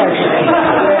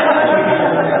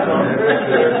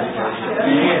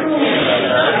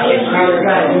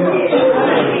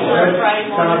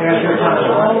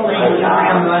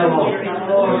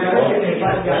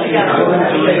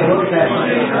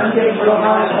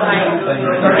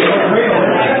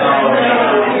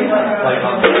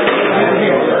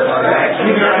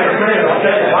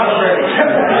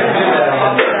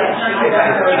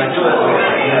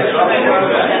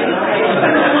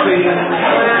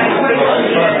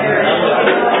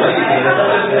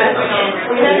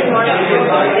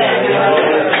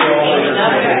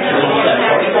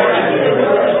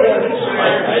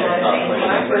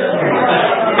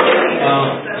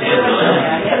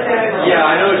 Yeah,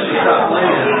 I know she stopped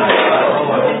playing.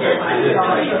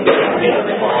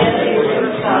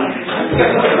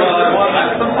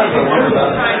 Sometimes I wonder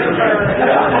about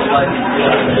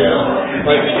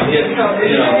like when you get, but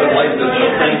like the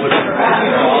thing with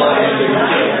all of you.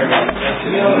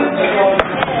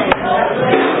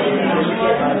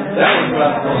 That was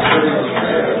about the most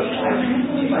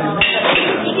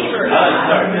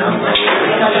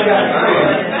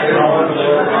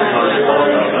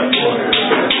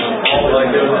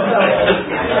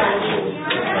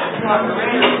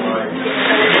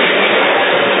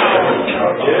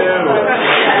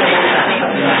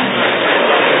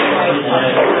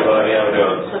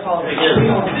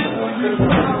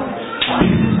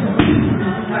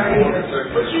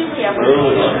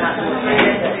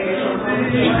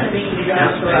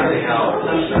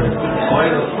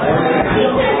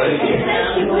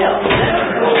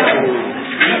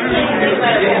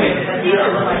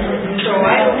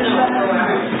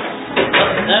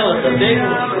That was the big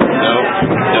one. No.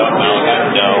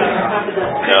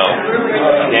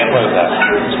 Can't play with that.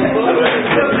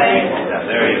 Yeah,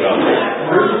 there you go.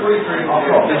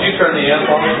 Did you turn the amp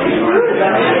on?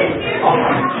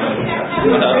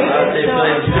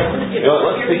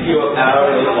 Let's pick you up out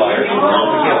of the fire. No.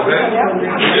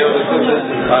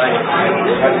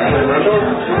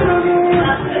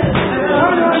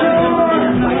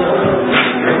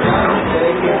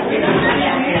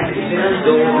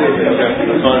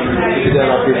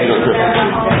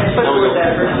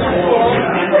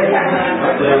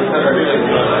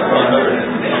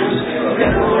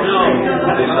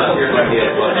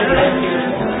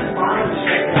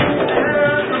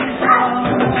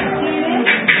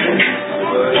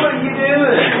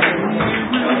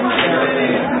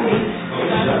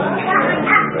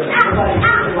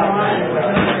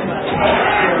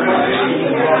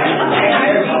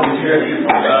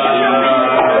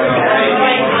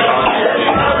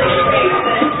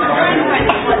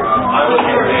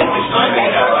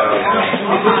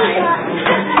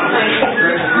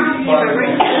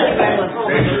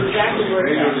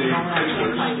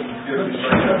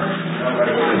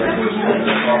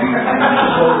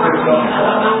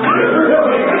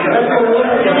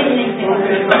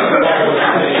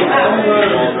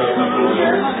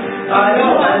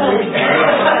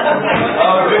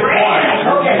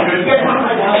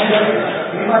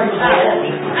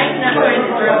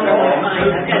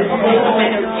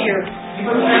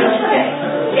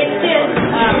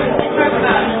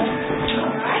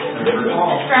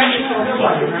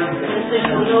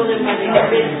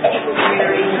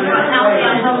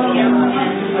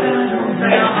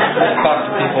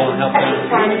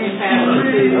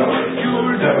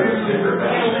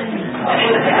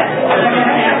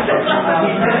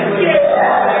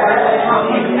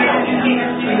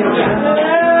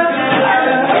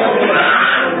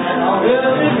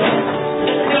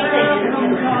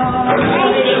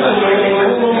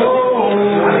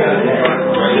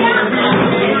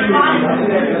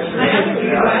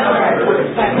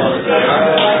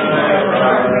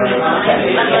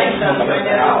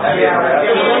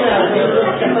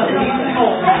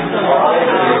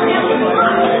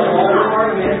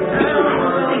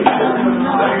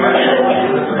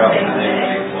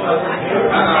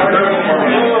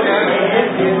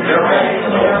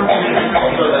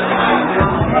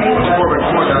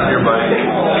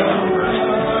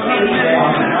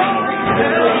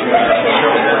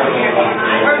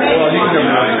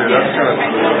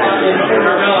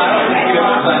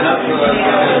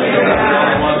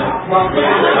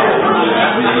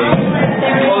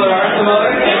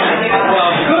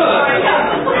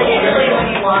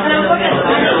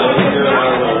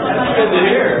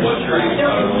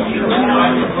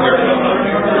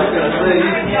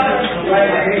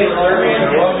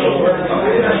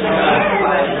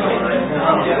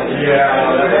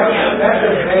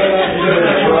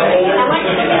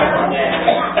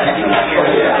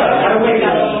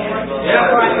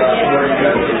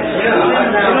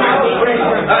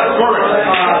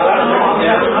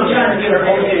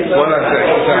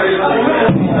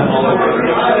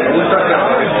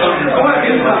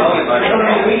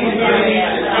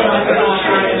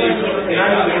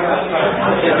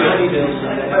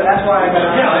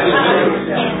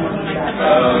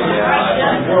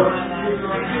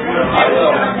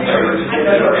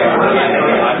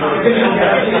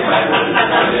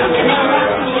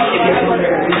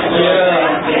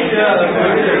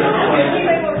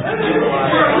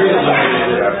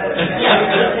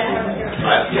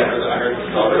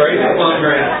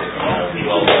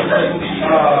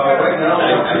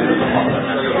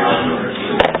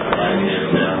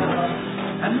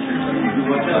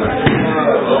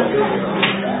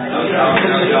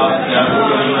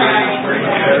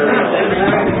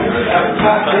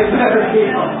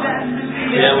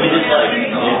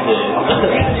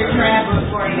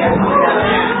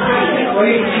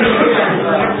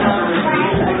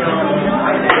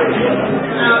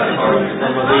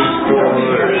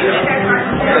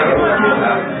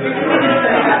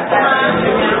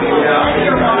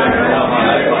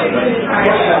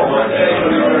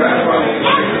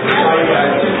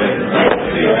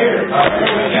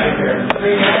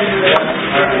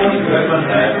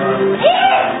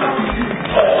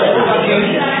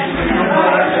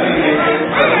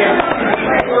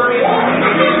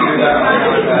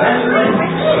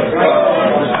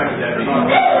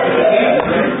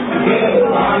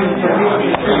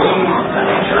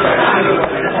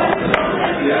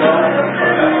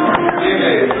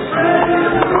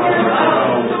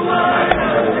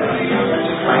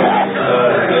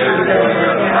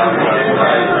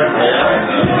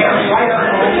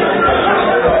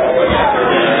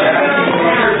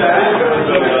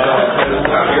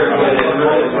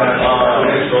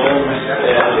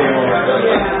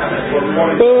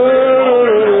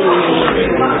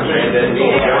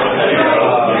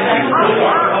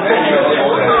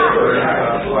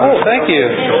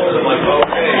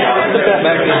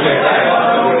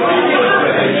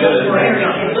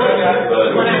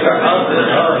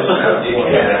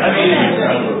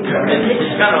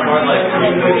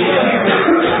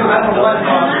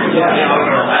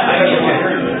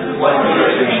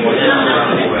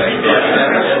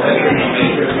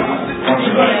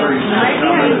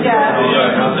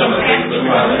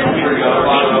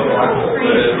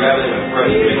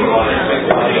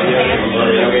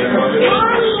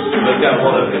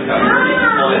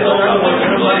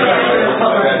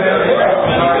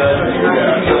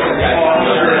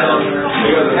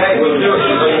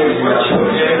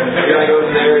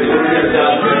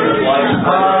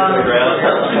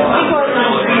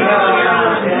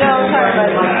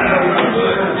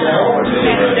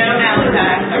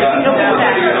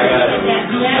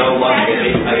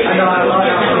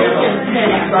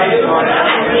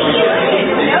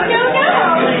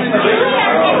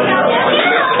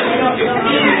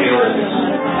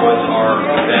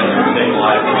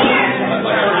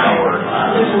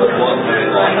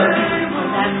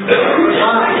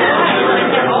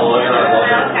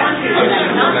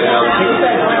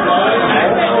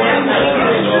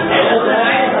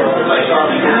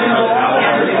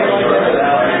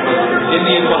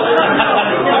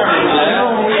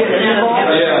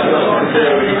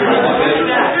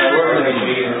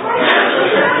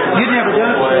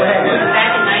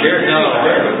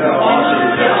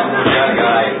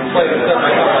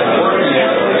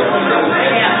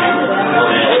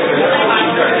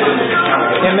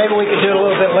 then maybe we could do it a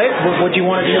little bit later. Would you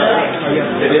want to do that?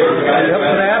 Are you up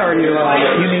for that? Or are you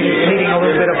needing a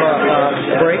little bit of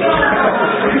a break?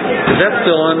 Is that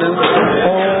still on now?